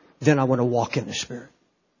 then I want to walk in the Spirit.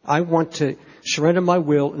 I want to surrender my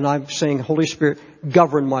will, and I'm saying, Holy Spirit,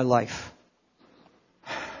 govern my life.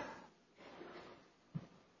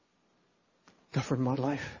 Govern my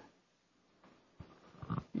life.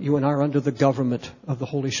 You and I are under the government of the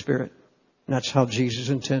Holy Spirit. And that's how Jesus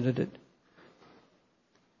intended it.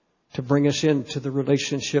 To bring us into the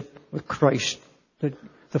relationship with Christ that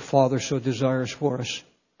the Father so desires for us.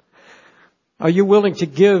 Are you willing to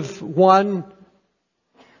give one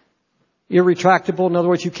irretractable? In other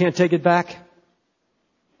words, you can't take it back.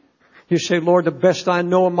 You say, Lord, the best I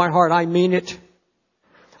know in my heart, I mean it.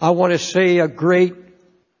 I want to say a great,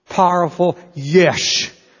 powerful yes.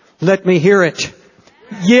 Let me hear it.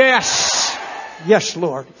 Yes. Yes,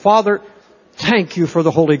 Lord. Father, thank you for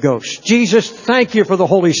the Holy Ghost. Jesus, thank you for the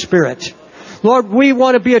Holy Spirit. Lord, we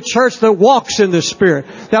want to be a church that walks in the Spirit,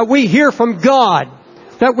 that we hear from God,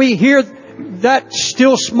 that we hear that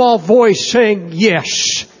still small voice saying,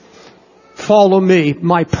 yes, follow me.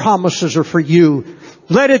 My promises are for you.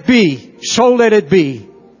 Let it be. So let it be.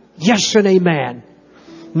 Yes and amen.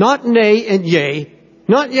 Not nay and yea.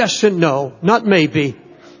 Not yes and no. Not maybe.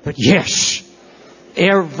 But yes.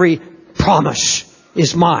 Every promise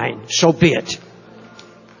is mine. So be it.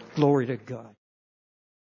 Glory to God.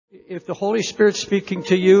 If the Holy Spirit's speaking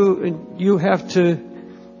to you and you have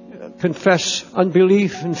to confess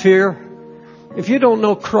unbelief and fear, if you don't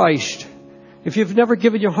know Christ, if you've never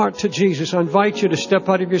given your heart to Jesus, I invite you to step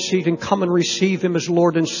out of your seat and come and receive Him as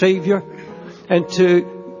Lord and Savior. And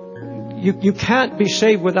you can't be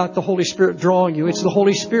saved without the Holy Spirit drawing you. It's the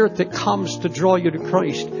Holy Spirit that comes to draw you to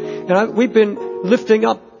Christ. And we've been lifting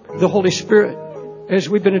up the Holy Spirit as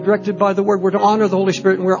we've been directed by the Word. We're to honor the Holy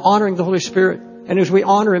Spirit, and we're honoring the Holy Spirit. And as we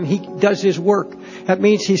honor Him, He does His work. That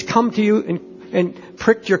means He's come to you and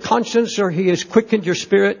pricked your conscience, or He has quickened your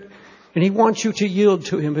spirit. And He wants you to yield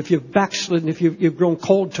to Him. If you've backslidden, if you've grown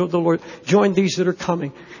cold to the Lord, join these that are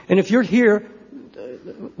coming. And if you're here,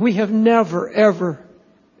 we have never, ever,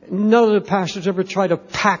 none of the pastors ever try to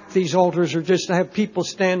pack these altars or just have people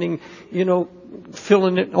standing,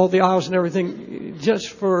 filling it, all the aisles and everything, just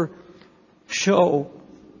for show.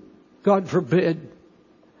 God forbid.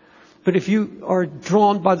 But if you are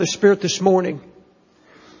drawn by the Spirit this morning,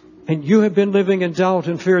 and you have been living in doubt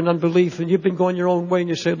and fear and unbelief, and you've been going your own way, and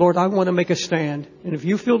you say, Lord, I want to make a stand. And if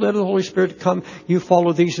you feel led of the Holy Spirit to come, you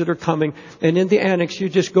follow these that are coming. And in the annex, you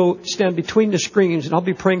just go stand between the screens, and I'll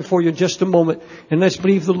be praying for you in just a moment. And let's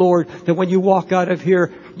believe the Lord that when you walk out of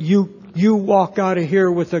here, you walk out of here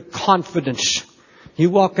with a confidence. You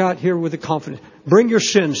walk out here with a confidence. Bring your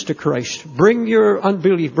sins to Christ. Bring your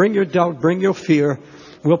unbelief. Bring your doubt. Bring your fear.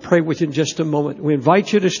 We'll pray with you in just a moment. We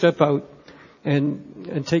invite you to step out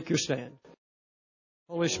and take your stand.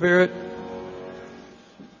 Holy Spirit,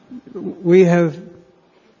 we have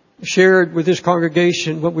shared with this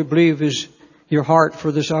congregation what we believe is your heart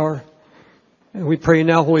for this hour. And we pray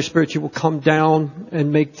now, Holy Spirit, you will come down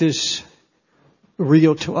and make this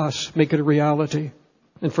real to us, make it a reality.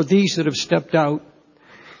 And for these that have stepped out,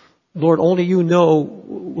 Lord, only you know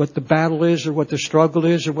what the battle is or what the struggle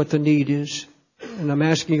is or what the need is. And I'm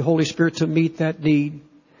asking you, Holy Spirit, to meet that need.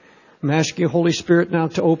 I'm asking you, Holy Spirit, now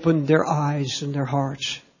to open their eyes and their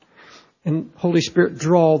hearts. And Holy Spirit,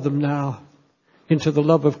 draw them now into the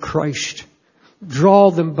love of Christ.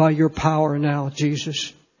 Draw them by your power now,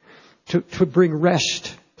 Jesus, to bring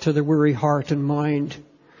rest to their weary heart and mind.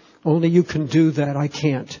 Only you can do that. I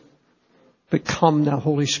can't. But come now,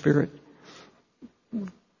 Holy Spirit.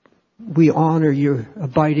 We honor your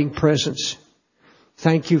abiding presence.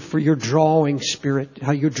 Thank you for your drawing, Spirit,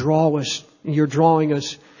 how you draw us. You're drawing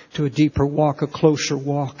us to a deeper walk, a closer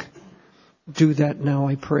walk. Do that now,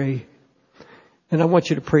 I pray. And I want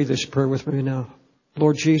you to pray this prayer with me now.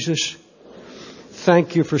 Lord Jesus,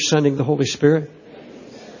 thank you for sending the Holy Spirit.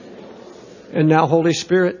 And now, Holy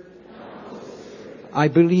Spirit, I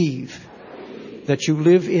believe that you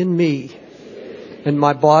live in me and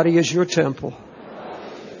my body is your temple,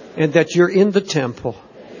 and that you're in the temple,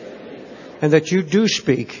 and that you do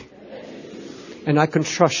speak, and I can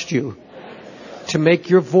trust you to make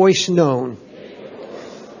your voice known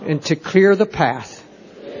and to clear the path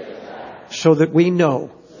so that we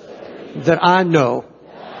know, that I know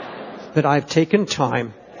that I've taken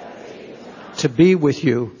time to be with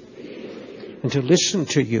you and to listen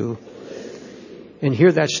to you and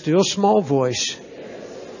hear that still small voice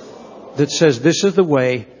that says, this is the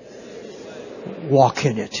way, walk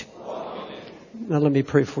in it. Now let me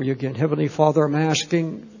pray for you again. Heavenly Father, I'm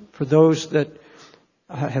asking for those that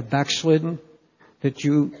have backslidden, that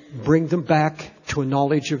you bring them back to a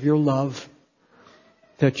knowledge of your love,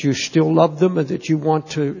 that you still love them and that you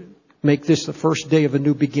want to make this the first day of a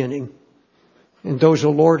new beginning. And those,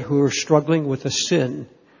 O Lord, who are struggling with a sin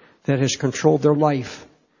that has controlled their life,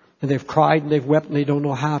 and they've cried and they've wept and they don't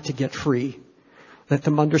know how to get free, let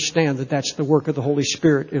them understand that that's the work of the Holy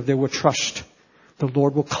Spirit. If they will trust, the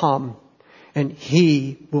Lord will come and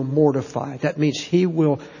He will mortify. That means He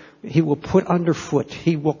will put underfoot,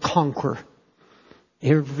 He will conquer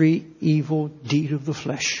every evil deed of the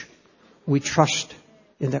flesh. We trust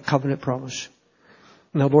in that covenant promise.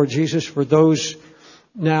 Now, Lord Jesus, for those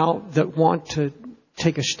now that want to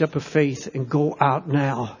take a step of faith and go out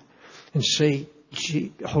now and say,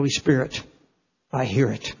 Holy Spirit, I hear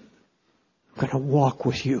it. I'm going to walk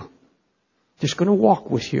with you. Just going to walk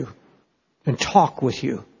with you and talk with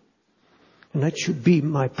you. And let you be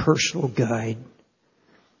my personal guide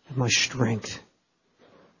and my strength.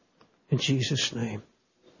 In Jesus' name.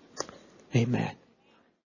 Amen.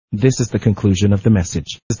 This is the conclusion of the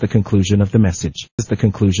message. This is the conclusion of the message. This is the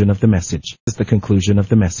conclusion of the message. This is the conclusion of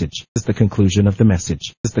the message. This is the conclusion of the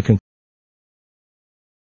message. This is the